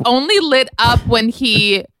only lit up when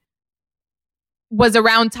he was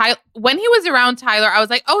around Tyler. When he was around Tyler, I was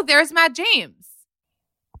like, oh, there's Matt James.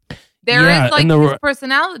 There is like his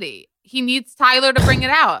personality. He needs Tyler to bring it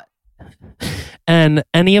out. And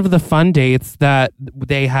any of the fun dates that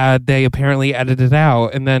they had, they apparently edited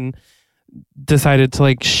out and then decided to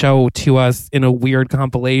like show to us in a weird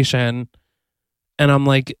compilation. And I'm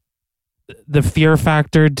like, the Fear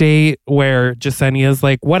Factor date where Jasenia's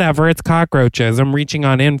like, whatever, it's cockroaches. I'm reaching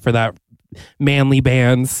on in for that Manly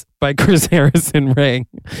Bands by Chris Harrison ring.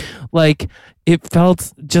 Like, it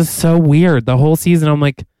felt just so weird the whole season. I'm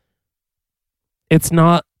like, it's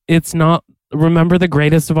not remember the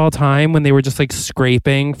greatest of all time when they were just like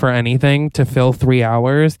scraping for anything to fill 3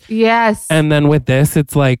 hours? Yes. And then with this,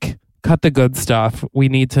 it's like, cut the good stuff. We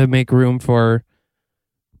need to make room for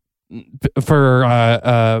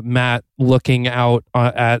Matt looking out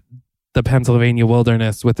at the Pennsylvania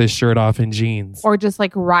wilderness with his shirt off and jeans. Or just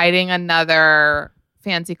like riding another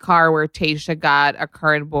fancy car where Tayshia got a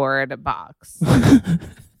cardboard box.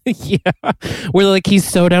 Yeah. Where like he's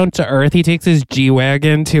so down to earth. He takes his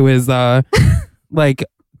G-Wagon to his like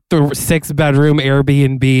the 6-bedroom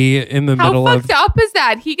Airbnb in the middle of... How fucked up is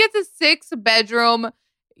that? He gets a 6-bedroom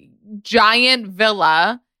giant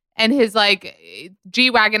villa and his like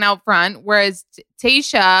G-Wagon out front, whereas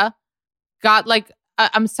Tayshia got like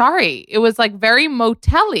I'm sorry, it was like very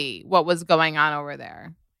motel-y what was going on over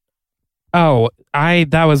there. Oh,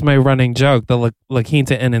 that was my running joke, the La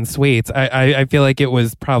Quinta Inn and Suites. I feel like it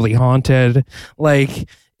was probably haunted, like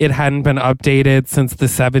it hadn't been updated since the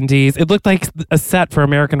 70s. It looked like a set for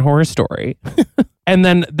American Horror Story. And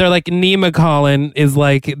then they're like, Nemacolin is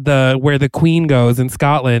like where the Queen goes in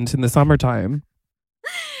Scotland in the summertime.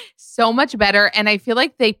 So much better. And I feel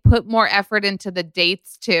like they put more effort into the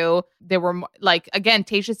dates too. They were like, again,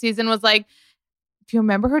 Tayshia's season was like, do you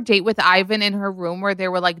remember her date with Ivan in her room where they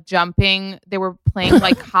were like jumping? They were playing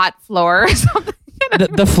like hot floor or something.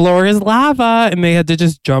 The floor is lava and they had to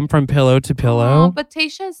just jump from pillow to pillow. Oh, but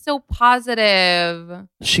Tayshia is so positive.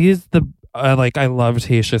 She's I love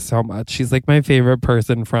Tayshia so much. She's like my favorite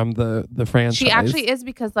person from the franchise. She actually is,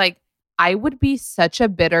 because like I would be such a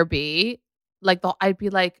bitter bee. Like I'd be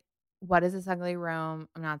like, what is this ugly room?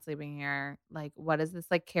 I'm not sleeping here. Like, what is this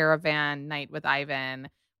like caravan night with Ivan?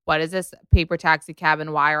 What is this paper taxi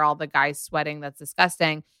cabin? Why are all the guys sweating? That's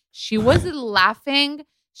disgusting. She was laughing.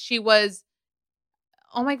 She was,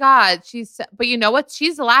 oh my God. But you know what?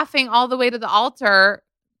 She's laughing all the way to the altar.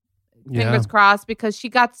 Fingers crossed, because she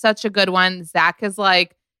got such a good one. Zach is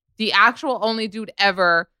like the actual only dude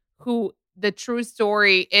ever who the true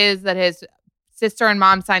story is that his sister and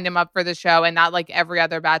mom signed him up for the show, and not like every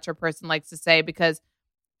other Bachelor person likes to say, because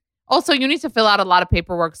also you need to fill out a lot of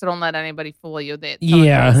paperwork, so don't let anybody fool you.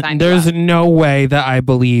 There's no way that I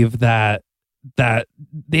believe that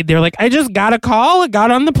they're like, I just got a call, I got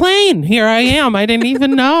on the plane, here I am, I didn't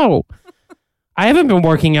even know. I haven't been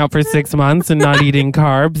working out for 6 months and not eating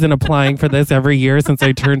carbs and applying for this every year since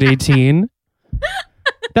I turned 18.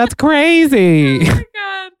 That's crazy. Oh my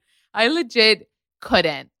God. I legit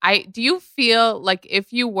couldn't. Do you feel like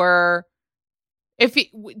do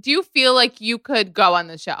you feel like you could go on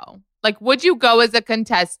the show? Like, would you go as a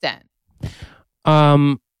contestant?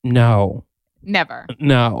 No. Never.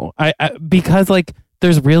 No. I because like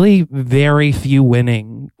there's really very few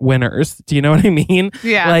winners. Do you know what I mean?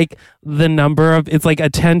 Yeah. Like the number of, it's like a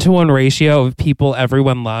 10-to-1 ratio of people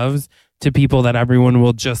everyone loves to people that everyone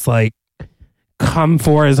will just like come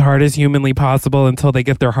for as hard as humanly possible until they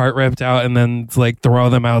get their heart ripped out and then it's like throw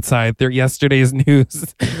them outside. They're yesterday's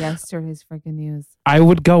news. Yesterday's freaking news. I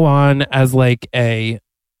would go on as like I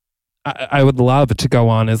would love to go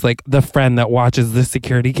on as like the friend that watches the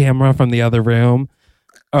security camera from the other room.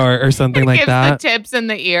 Or something like that. Gives the tips in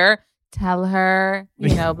the ear. Tell her,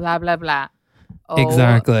 blah, blah, blah. Oh,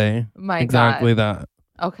 exactly. Exactly that.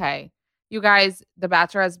 Okay. You guys, The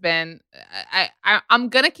Bachelor has been... I'm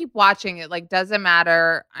going to keep watching it. Like, doesn't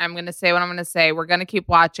matter. I'm going to say what I'm going to say. We're going to keep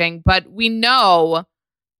watching. But we know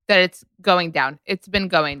that it's going down. It's been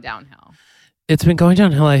going downhill. It's been going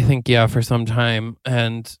downhill, I think, for some time.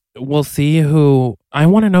 And we'll see who... I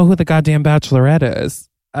want to know who the goddamn Bachelorette is.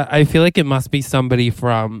 I feel like it must be somebody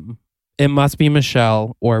it must be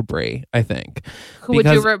Michelle or Brie, I think. Who would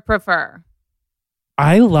you prefer?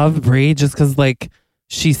 I love Brie just because like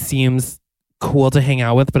she seems cool to hang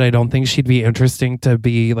out with, but I don't think she'd be interesting to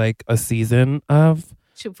be like a season of.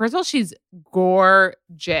 First of all, she's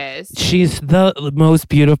gorgeous. She's the most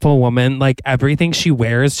beautiful woman. Like everything she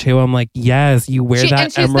wears too. I'm like, yes, you wear that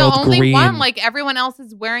and she's emerald the only green. one. Like everyone else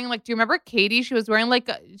is wearing like. Do you remember Katie? She was wearing like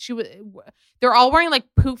they're all wearing like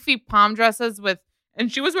poofy palm dresses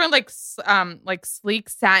and she was wearing like sleek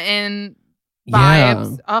satin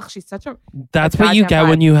vibes. Ugh, she's such a. That's what you get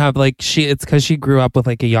when you have like It's because she grew up with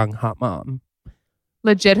like a young hot mom.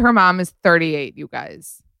 Legit, her mom is 38. You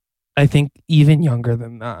guys. I think even younger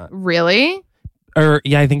than that. Really? Or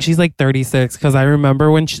yeah, I think she's like 36. Because I remember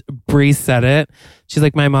when Bree said it, she's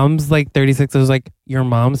like, my mom's like 36. I was like, your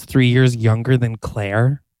mom's 3 years younger than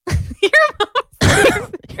Claire. Your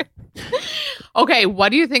mom's Okay, what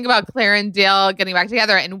do you think about Claire and Dale getting back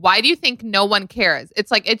together? And why do you think no one cares? It's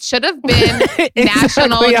like it should have been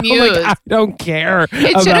national news. Like, I don't care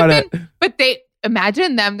It about should have it. been, but they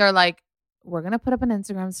imagine them. They're like, we're going to put up an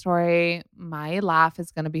Instagram story. My laugh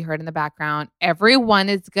is going to be heard in the background. Everyone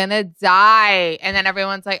is going to die. And then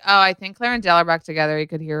everyone's like, oh, I think Claire and Dale are back together. You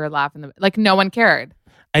could hear her laugh like no one cared.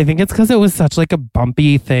 I think it's because it was such like a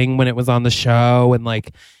bumpy thing when it was on the show. And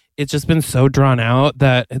like, it's just been so drawn out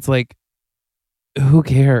that it's like, who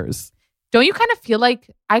cares? Don't you kind of feel like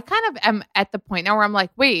I kind of am at the point now where I'm like,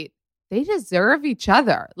 wait, they deserve each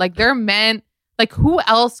other. Like they're meant, like who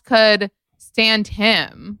else could stand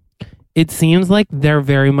him? It seems like they're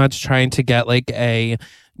very much trying to get like a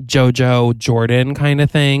JoJo Jordan kind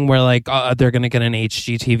of thing where like they're going to get an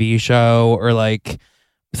HGTV show or like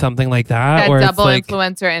something like that. That or double it's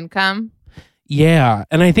like, influencer income. Yeah.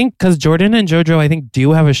 And I think because Jordan and JoJo, I think,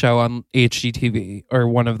 do have a show on HGTV or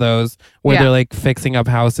one of those where they're like fixing up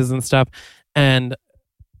houses and stuff. And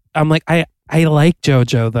I'm like, I like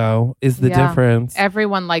JoJo though, is the difference.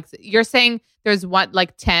 Everyone likes it. You're saying there's what,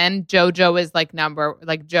 like 10? JoJo is like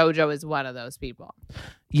JoJo is one of those people.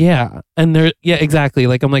 Yeah. And exactly.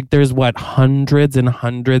 Like, I'm like, there's what, hundreds and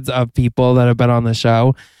hundreds of people that have been on the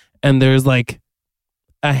show. And there's like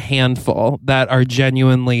a handful that are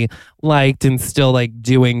genuinely liked and still like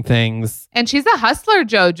doing things. And she's a hustler,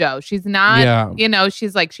 JoJo. She's not,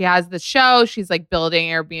 she's like, she has the show. She's like building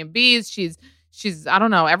Airbnbs. She's I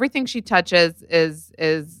don't know. Everything she touches is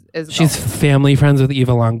she's family friends with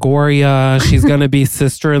Eva Longoria. She's going to be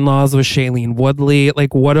sister-in-laws with Shailene Woodley.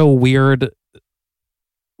 Like, what a weird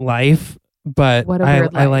life. But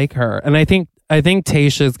I like her. And I think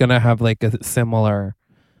Tayshia is going to have like a similar,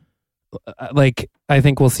 like, I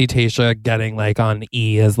think we'll see Tayshia getting like on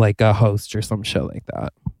E as like a host or some shit like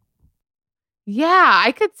that. Yeah,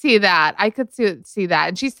 I could see that. I could see that.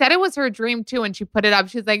 And she said it was her dream too. And she put it up.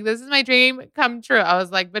 She's like, this is my dream come true. I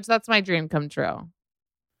was like, bitch, that's my dream come true.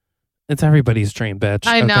 It's everybody's dream, bitch.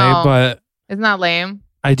 I know. Okay? But isn't that lame?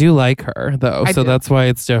 I do like her though. So that's why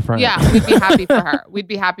it's different. Yeah, we'd be happy for her. We'd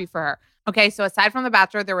be happy for her. Okay, so aside from The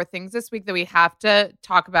Bachelor, there were things this week that we have to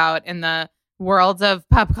talk about in the world of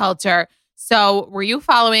pop culture. So were you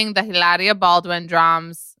following the Hilaria Baldwin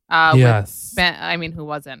drums? Yes. Who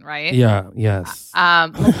wasn't, right? Yeah, yes.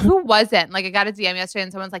 Who wasn't? Like, I got a DM yesterday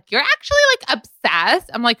and someone's like, you're actually like obsessed.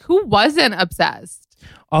 I'm like, who wasn't obsessed?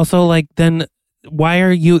 Also, like, then why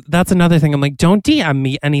are you? That's another thing. I'm like, don't DM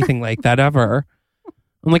me anything like that ever.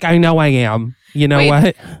 I'm like, I know I am. You know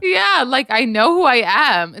what? Yeah, like, I know who I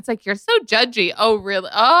am. It's like, you're so judgy. Oh, really?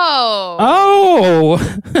 Oh. Oh.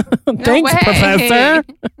 Thanks, way. Professor.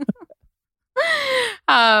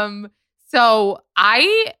 So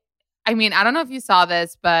I mean, I don't know if you saw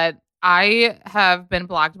this, but I have been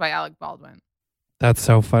blocked by Alec Baldwin. That's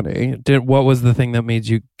so funny. What was the thing that made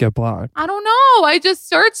you get blocked? I don't know. I just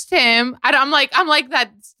searched him. I'm like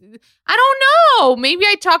that. I don't know. Maybe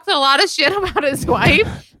I talked a lot of shit about his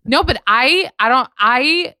wife. No, but I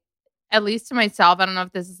at least to myself, I don't know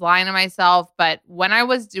if this is lying to myself, but when I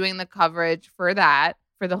was doing the coverage for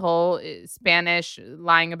the whole Spanish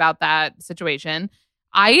lying about that situation,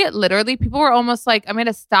 I literally, people were almost like, I'm going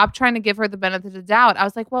to stop trying to give her the benefit of the doubt. I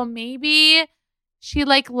was like, well, maybe she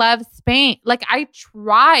like loves Spain. Like, I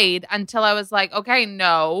tried until I was like, okay,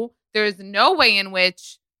 no, there's no way in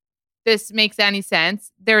which this makes any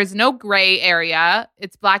sense. There is no gray area.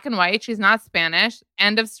 It's black and white. She's not Spanish.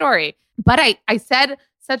 End of story. But I said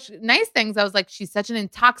such nice things. I was like, she's such an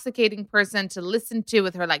intoxicating person to listen to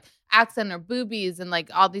with her like accent or boobies and like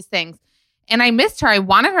all these things. And I missed her. I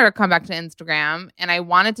wanted her to come back to Instagram and I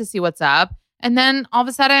wanted to see what's up. And then all of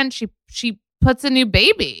a sudden she puts a new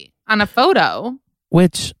baby on a photo.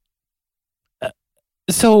 Which,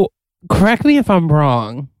 so correct me if I'm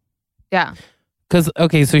wrong. Yeah. Because,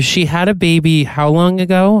 okay, so she had a baby how long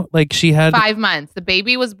ago? Like she had 5 months. The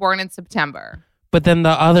baby was born in September. But then the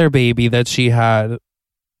other baby that she had.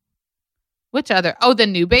 Which other? Oh, the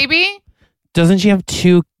new baby? Doesn't she have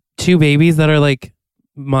two babies that are like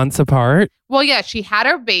months apart? Well, yeah, she had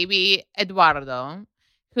her baby, Eduardo,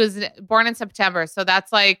 who's born in September. So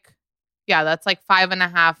that's like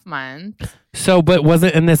 5.5 months. So, but was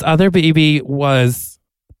it, and this other baby was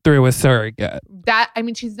through a surrogate?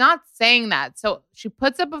 She's not saying that. So she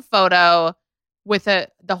puts up a photo with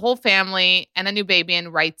the whole family and a new baby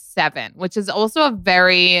and writes 7, which is also a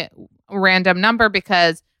very random number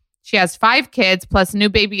because she has 5 kids plus new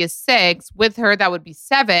baby is 6. With her, that would be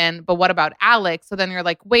 7. But what about Alex? So then you're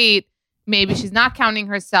like, wait, maybe she's not counting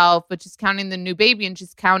herself, but she's counting the new baby and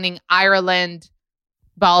she's counting Ireland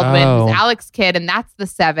Baldwin, who's Alex's kid, and that's the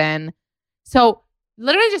 7. So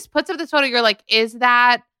literally just puts up this photo. You're like, is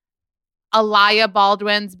that Aliyah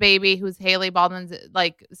Baldwin's baby, who's Haley Baldwin's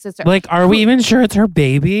like sister? Like, are we even sure it's her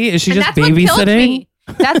baby? Is she just babysitting?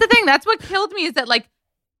 That's the thing. That's what killed me is that like,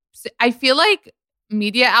 I feel like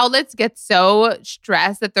media outlets get so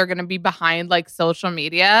stressed that they're going to be behind like social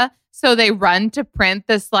media. So they run to print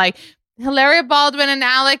this like Hilaria Baldwin and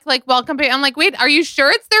Alec like welcome baby. I'm like, wait, are you sure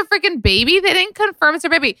it's their freaking baby? They didn't confirm it's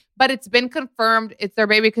their baby, but it's been confirmed it's their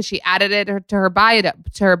baby because she added it to her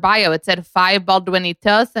bio. It said 5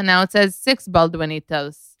 Baldwinitos and now it says 6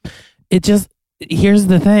 Baldwinitos. Here's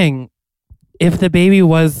the thing. If the baby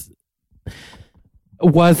was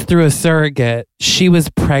through a surrogate, she was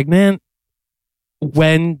pregnant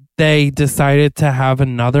when they decided to have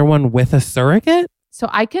another one with a surrogate? So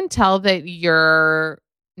I can tell that you're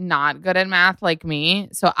not good at math like me.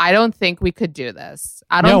 So I don't think we could do this.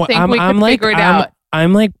 I don't think we could figure it out.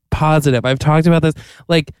 I'm like positive. I've talked about this.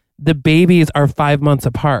 Like the babies are 5 months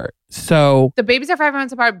apart. So the babies are 5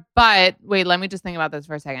 months apart. But wait, let me just think about this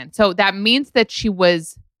for a second. So that means that she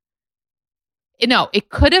was... No, it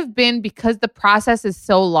could have been because the process is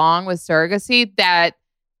so long with surrogacy that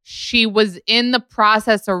she was in the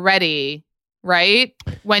process already, right?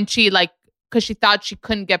 When she because she thought she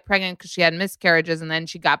couldn't get pregnant because she had miscarriages and then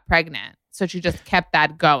she got pregnant. So she just kept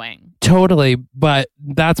that going. Totally. But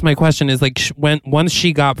that's my question is like, once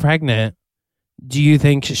she got pregnant, do you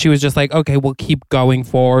think she was just like, okay, we'll keep going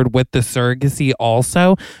forward with the surrogacy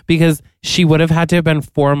also? Because she would have had to have been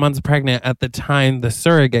 4 months pregnant at the time the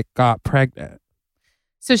surrogate got pregnant.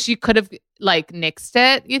 So she could have like nixed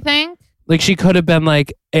it, you think? Like she could have been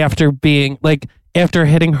like after hitting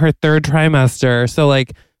her 3rd trimester. So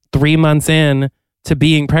like 3 months in to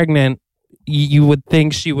being pregnant, you would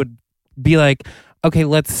think she would be like, okay,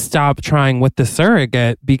 let's stop trying with the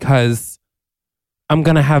surrogate because I'm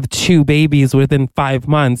going to have 2 babies within 5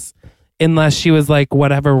 months. Unless she was like,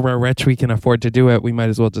 whatever, we're rich, we can afford to do it. We might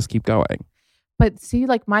as well just keep going. But see,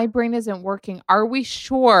 like my brain isn't working. Are we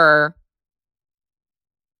sure?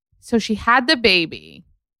 So she had the baby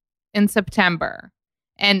in September.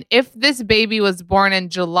 And if this baby was born in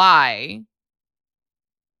July,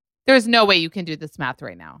 there's no way you can do this math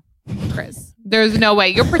right now, Chris. There's no way.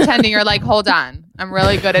 You're pretending. You're like, hold on. I'm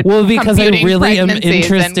really good at because I really am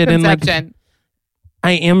interested in like, conception.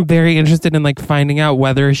 I am very interested in like finding out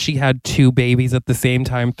whether she had 2 babies at the same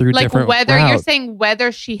time through like different whether routes. You're saying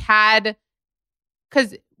whether she had,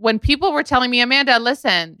 because when people were telling me, Amanda,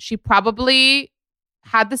 listen, she probably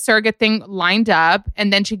had the surrogate thing lined up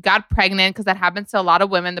and then she got pregnant because that happens to a lot of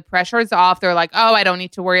women. The pressure is off. They're like, oh, I don't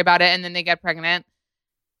need to worry about it. And then they get pregnant.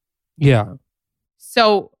 Yeah.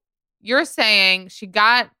 So you're saying she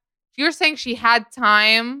had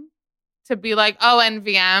time to be like, oh,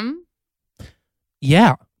 NVM.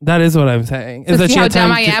 Yeah, that is what I'm saying. So is that see she how had dumb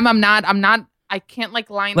time I am? I'm not, I can't like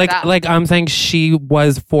line it up. Like I'm saying she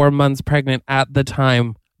was 4 months pregnant at the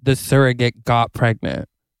time the surrogate got pregnant.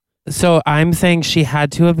 So I'm saying she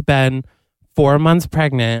had to have been 4 months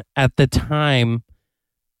pregnant at the time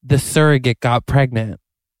the surrogate got pregnant.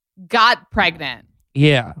 Got pregnant.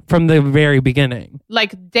 Yeah, from the very beginning.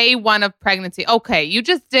 Like day 1 of pregnancy. Okay, you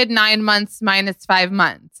just did 9 months minus 5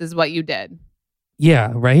 months is what you did.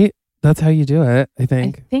 Yeah, right? That's how you do it, I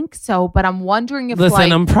think. I think so, but I'm wondering if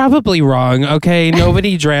Listen, I'm probably wrong, okay?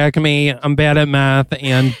 Nobody drag me. I'm bad at math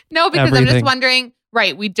and no, because everything. I'm just wondering,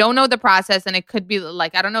 right, we don't know the process and it could be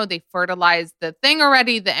like, I don't know, they fertilized the thing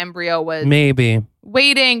already. The embryo was maybe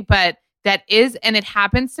waiting, but that is, and it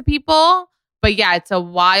happens to people. But yeah, it's a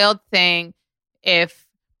wild thing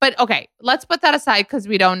but okay, let's put that aside because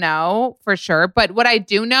we don't know for sure. But what I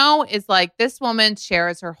do know is like this woman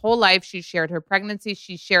shares her whole life. She shared her pregnancy.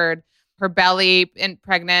 She shared her belly and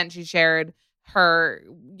pregnant. She shared her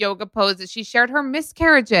yoga poses. She shared her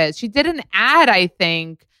miscarriages. She did an ad, I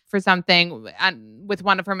think, for something with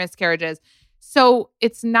one of her miscarriages. So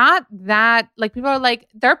it's not that like people are like,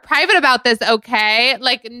 they're private about this. Okay.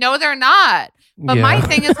 Like, no, they're not. But my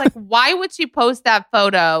thing is like, why would she post that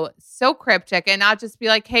photo so cryptic and not just be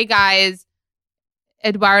like, hey guys,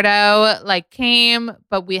 Eduardo like came,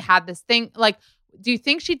 but we had this thing. Like, do you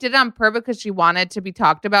think she did it on purpose because she wanted to be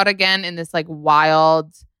talked about again in this like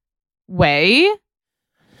wild way?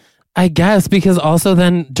 I guess, because also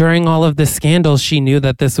then during all of the scandals, she knew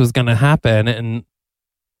that this was going to happen.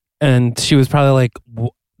 And she was probably like,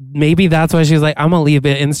 maybe that's why she's like, I'm going to leave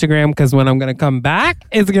it Instagram because when I'm going to come back,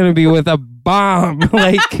 it's going to be with a bomb.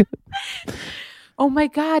 Like, oh my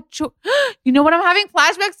God. You know what I'm having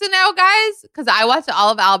flashbacks to now, guys? Because I watched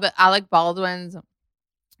all of Alec Baldwin's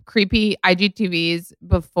creepy IGTVs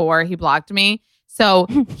before he blocked me. So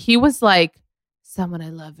he was like, someone I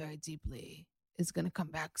love very deeply is going to come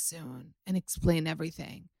back soon and explain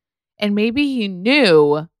everything. And maybe he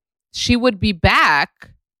knew she would be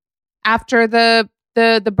back after the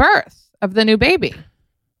birth of the new baby.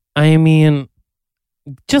 I mean,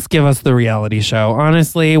 just give us the reality show.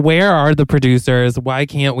 Honestly, where are the producers? Why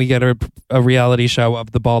can't we get a reality show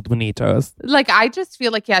of the Baldwinitos? Like, I just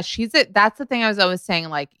feel like, yeah, that's the thing I was always saying.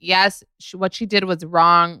 Like, yes, what she did was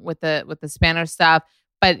wrong with the Spanish stuff,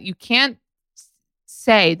 but you can't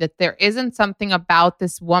say that there isn't something about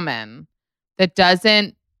this woman that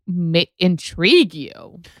doesn't intrigue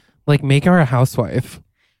you. Like, make her a housewife.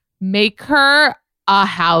 Make her a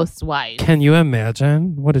housewife. Can you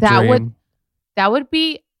imagine? What a dream. That would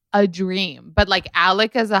be a dream. But like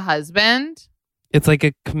Alec as a husband. It's like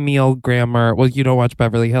a Camille Grammer. Well, you don't watch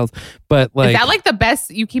Beverly Hills, but like. Is that like the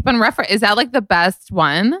best? You keep on reference. Is that like the best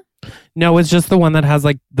one? No, it's just the one that has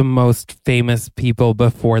like the most famous people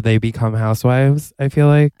before they become housewives, I feel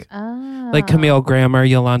like. Oh. Like Camille Grammer,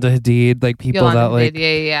 Yolanda Hadid, like people Yolanda that like.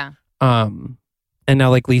 Hadid, yeah. And now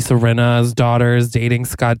like Lisa Rinna's daughter is dating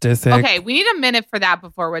Scott Disick. Okay, we need a minute for that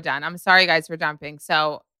before we're done. I'm sorry, guys, for jumping.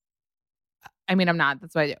 So, I mean, I'm not.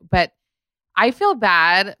 That's what I do. But I feel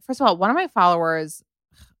bad. First of all, one of my followers,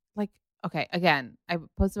 like, okay, again, I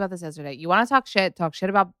posted about this yesterday. You want to talk shit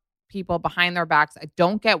about people behind their backs. I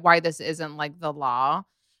don't get why this isn't like the law.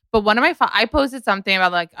 But one of my, I posted something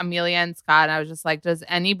about like Amelia and Scott. And I was just like, does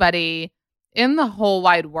anybody in the whole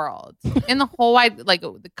wide world, in the whole wide, like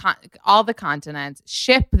all the continents,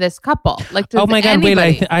 ship this couple? Like, does oh my God,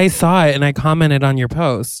 anybody? wait, I saw it and I commented on your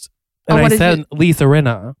post. And I said Lisa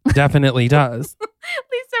Rinna definitely does.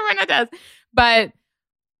 Lisa Rinna does. But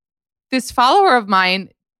this follower of mine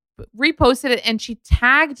reposted it and she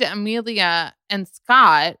tagged Amelia and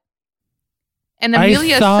Scott. And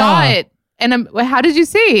Amelia saw it. And how did you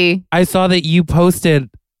see? I saw that you posted.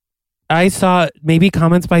 I saw maybe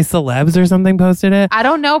comments by celebs or something posted it. I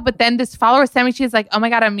don't know. But then this follower sent me, she's like, oh my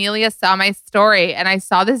God, Amelia saw my story. And I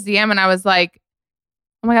saw this DM and I was like,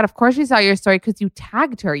 oh my God, of course she saw your story because you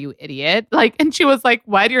tagged her, you idiot. Like, and she was like,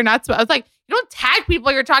 what? You're not. I was like, you don't tag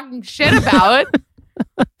people you're talking shit about.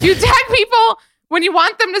 You tag people when you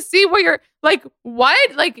want them to see where you're like,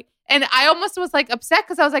 what? Like, and I almost was like upset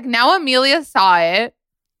because I was like, now Amelia saw it.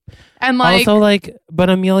 And like, also like, but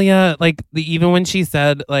Amelia, like even when she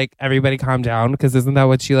said like, everybody calm down, because isn't that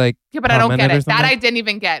what she like? Yeah, but I don't get it. That I didn't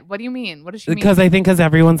even get. What do you mean? What does she mean? Because I think because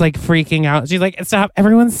everyone's like freaking out. She's like, stop,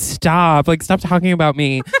 everyone stop. Like, stop talking about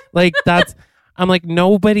me. Like that's, I'm like,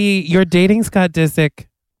 nobody, you're dating Scott Disick.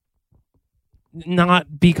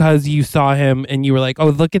 Not because you saw him and you were like, oh,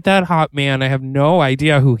 look at that hot man. I have no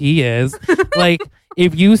idea who he is. Like,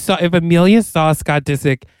 if Amelia saw Scott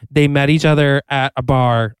Disick, they met each other at a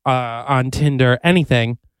bar, on Tinder,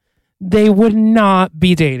 anything, they would not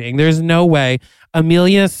be dating. There's no way.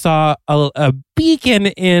 Amelia saw a beacon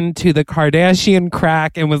into the Kardashian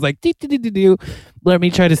crack and was like, let me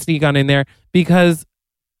try to sneak on in there because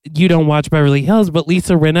you don't watch Beverly Hills, but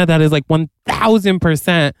Lisa Rinna, that is like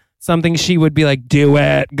 1000% something she would be like, do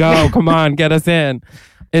it, go, come on, get us in.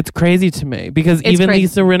 It's crazy to me because it's even crazy.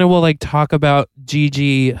 Lisa Rinna will like talk about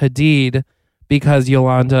Gigi Hadid because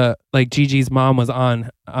Yolanda, like Gigi's mom was on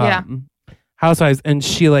Housewives, and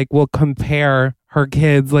she like will compare her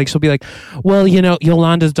kids. Like she'll be like, well, you know,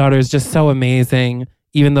 Yolanda's daughter is just so amazing,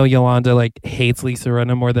 even though Yolanda like hates Lisa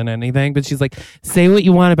Rinna more than anything. But she's like, say what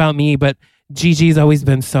you want about me, but Gigi's always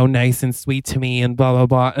been so nice and sweet to me and blah, blah,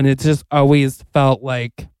 blah. And it just always felt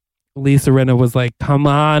like Lisa Rinna was like, come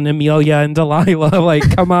on, Amelia and Delilah,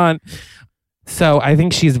 like, come on. So I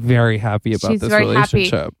think she's very happy about this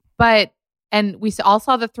relationship. Happy. But, and we all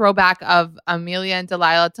saw the throwback of Amelia and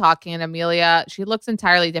Delilah talking, and Amelia, she looks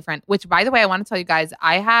entirely different, which, by the way, I want to tell you guys,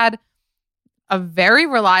 I had a very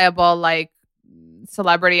reliable, like,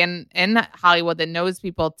 celebrity in Hollywood that knows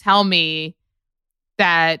people tell me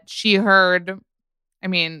that she heard, I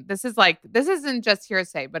mean, this isn't just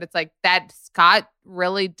hearsay, but it's like that Scott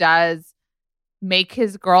really does make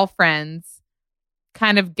his girlfriends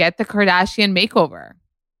kind of get the Kardashian makeover.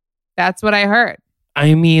 That's what I heard.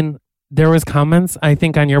 I mean, there was comments, I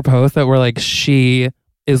think, on your post that were like, she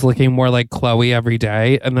is looking more like Chloe every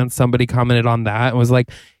day. And then somebody commented on that and was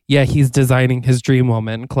like, yeah, he's designing his dream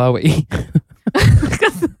woman, Chloe.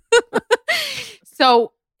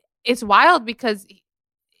 So it's wild because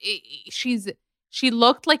she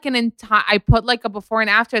looked like an entire, I put like a before and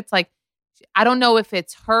after. It's like, I don't know if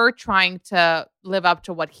it's her trying to live up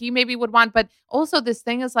to what he maybe would want. But also this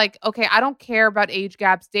thing is like, okay, I don't care about age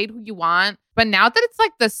gaps. Date who you want. But now that it's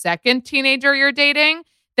like the second teenager you're dating,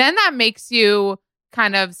 then that makes you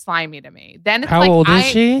kind of slimy to me. Then it's How old is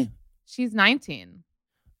she? She's 19.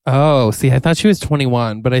 Oh, see, I thought she was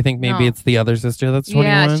 21, but I think maybe it's the other sister that's 21.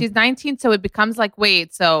 Yeah, she's 19. So it becomes like,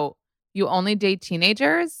 wait, so you only date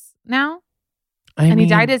teenagers now? I mean, he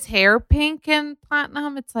dyed his hair pink and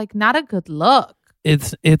platinum. It's like not a good look.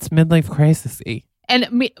 It's midlife crisis-y.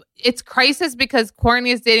 And it's crisis because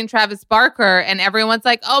Courtney is dating Travis Barker and everyone's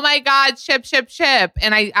like, oh my God, ship.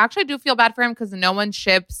 And I actually do feel bad for him because no one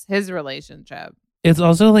ships his relationship. It's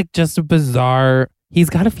also like just a bizarre, he's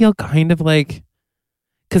got to feel kind of like,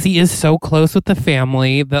 because he is so close with the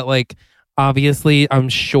family that like, obviously I'm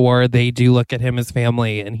sure they do look at him as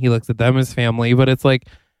family and he looks at them as family. But it's like,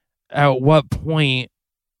 at what point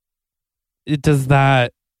does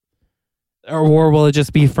that, or will it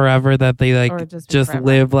just be forever that they like just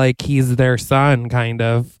live like he's their son kind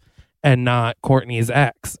of and not Courtney's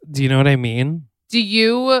ex? Do you know what I mean? Do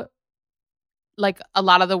you, like a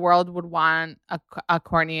lot of the world would want a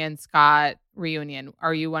Courtney and Scott reunion?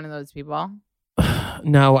 Are you one of those people?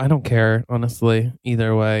 No, I don't care, honestly,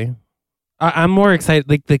 either way. I'm more excited.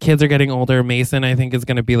 Like the kids are getting older. Mason, I think, is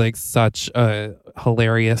going to be like such a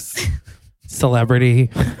hilarious celebrity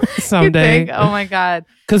someday. You think? Oh my God.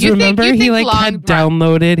 Because remember, he like had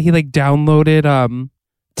downloaded,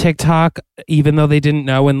 TikTok, even though they didn't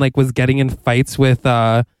know, and like was getting in fights with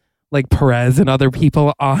like Perez and other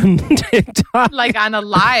people on TikTok. Like on a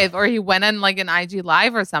live, or he went on like an IG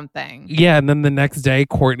live or something. Yeah, and then the next day,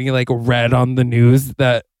 Courtney like read on the news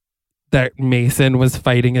that Mason was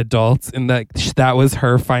fighting adults and that was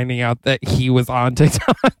her finding out that he was on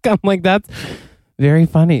TikTok. I'm like, that's very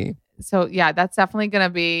funny. So yeah, that's definitely going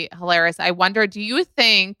to be hilarious. I wonder, do you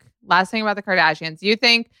think, last thing about the Kardashians, do you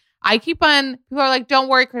think, people are like, don't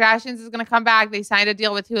worry, Kardashians is going to come back. They signed a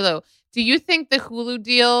deal with Hulu. Do you think the Hulu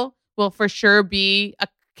deal will for sure be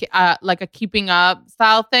like a keeping up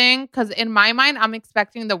style thing? Because in my mind, I'm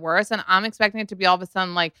expecting the worst, and I'm expecting it to be all of a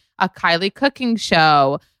sudden like a Kylie cooking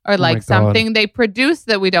show or like something they produce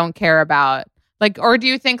that we don't care about. Like, or do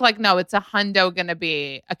you think like, no, it's $100 going to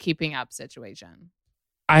be a keeping up situation?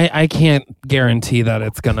 I can't guarantee that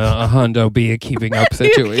it's gonna $100 be a keeping up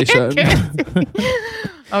situation.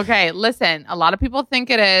 Okay, listen, a lot of people think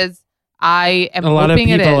it is. I am hoping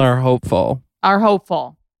it is. A lot of people are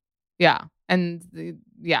hopeful. Yeah. And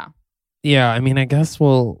yeah. Yeah, I mean, I guess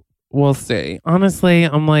we'll see. Honestly,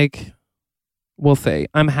 I'm like, we'll see.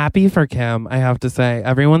 I'm happy for Kim, I have to say.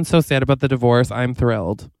 Everyone's so sad about the divorce. I'm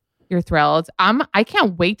thrilled. You're thrilled. I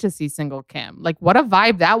can't wait to see single Kim. Like, what a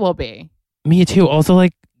vibe that will be. Me too. Also,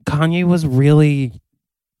 like, Kanye was really,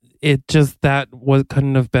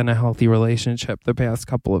 couldn't have been a healthy relationship the past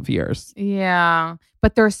couple of years. Yeah.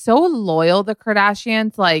 But they're so loyal, the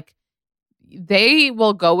Kardashians. Like, they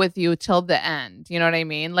will go with you till the end. You know what I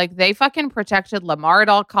mean? Like, they fucking protected Lamar at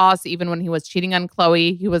all costs, even when he was cheating on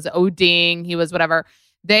Khloe. He was ODing. He was whatever.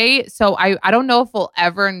 So I don't know if we'll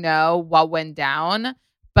ever know what went down.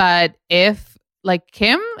 But if, like,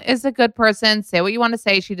 Kim is a good person, say what you want to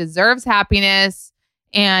say. She deserves happiness.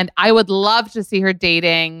 And I would love to see her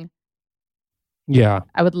dating. Yeah.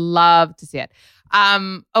 I would love to see it.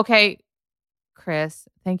 Okay, Chris,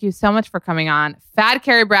 thank you so much for coming on. Fat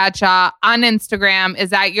Carrie Bradshaw on Instagram. Is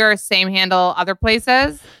that your same handle other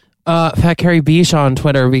places? Fat Carrie Beach on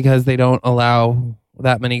Twitter, because they don't allow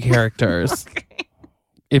that many characters. Okay.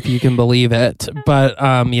 If you can believe it. But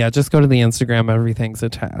yeah, just go to the Instagram. Everything's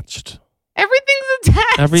attached.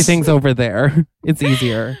 Everything's over there. It's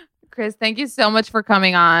easier. Chris, thank you so much for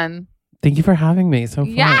coming on. Thank you for having me. So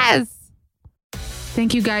fun. Yes.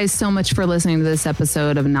 Thank you guys so much for listening to this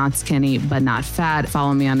episode of Not Skinny But Not Fat.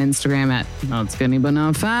 Follow me on Instagram at Not Skinny But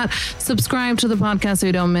Not Fat. Subscribe to the podcast so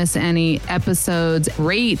you don't miss any episodes.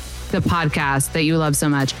 Rate the podcast that you love so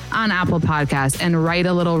much on Apple Podcasts and write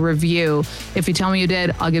a little review. If you tell me you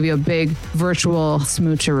did, I'll give you a big virtual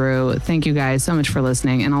smoocheroo. Thank you guys so much for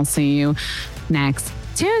listening, and I'll see you next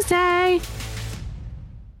Tuesday.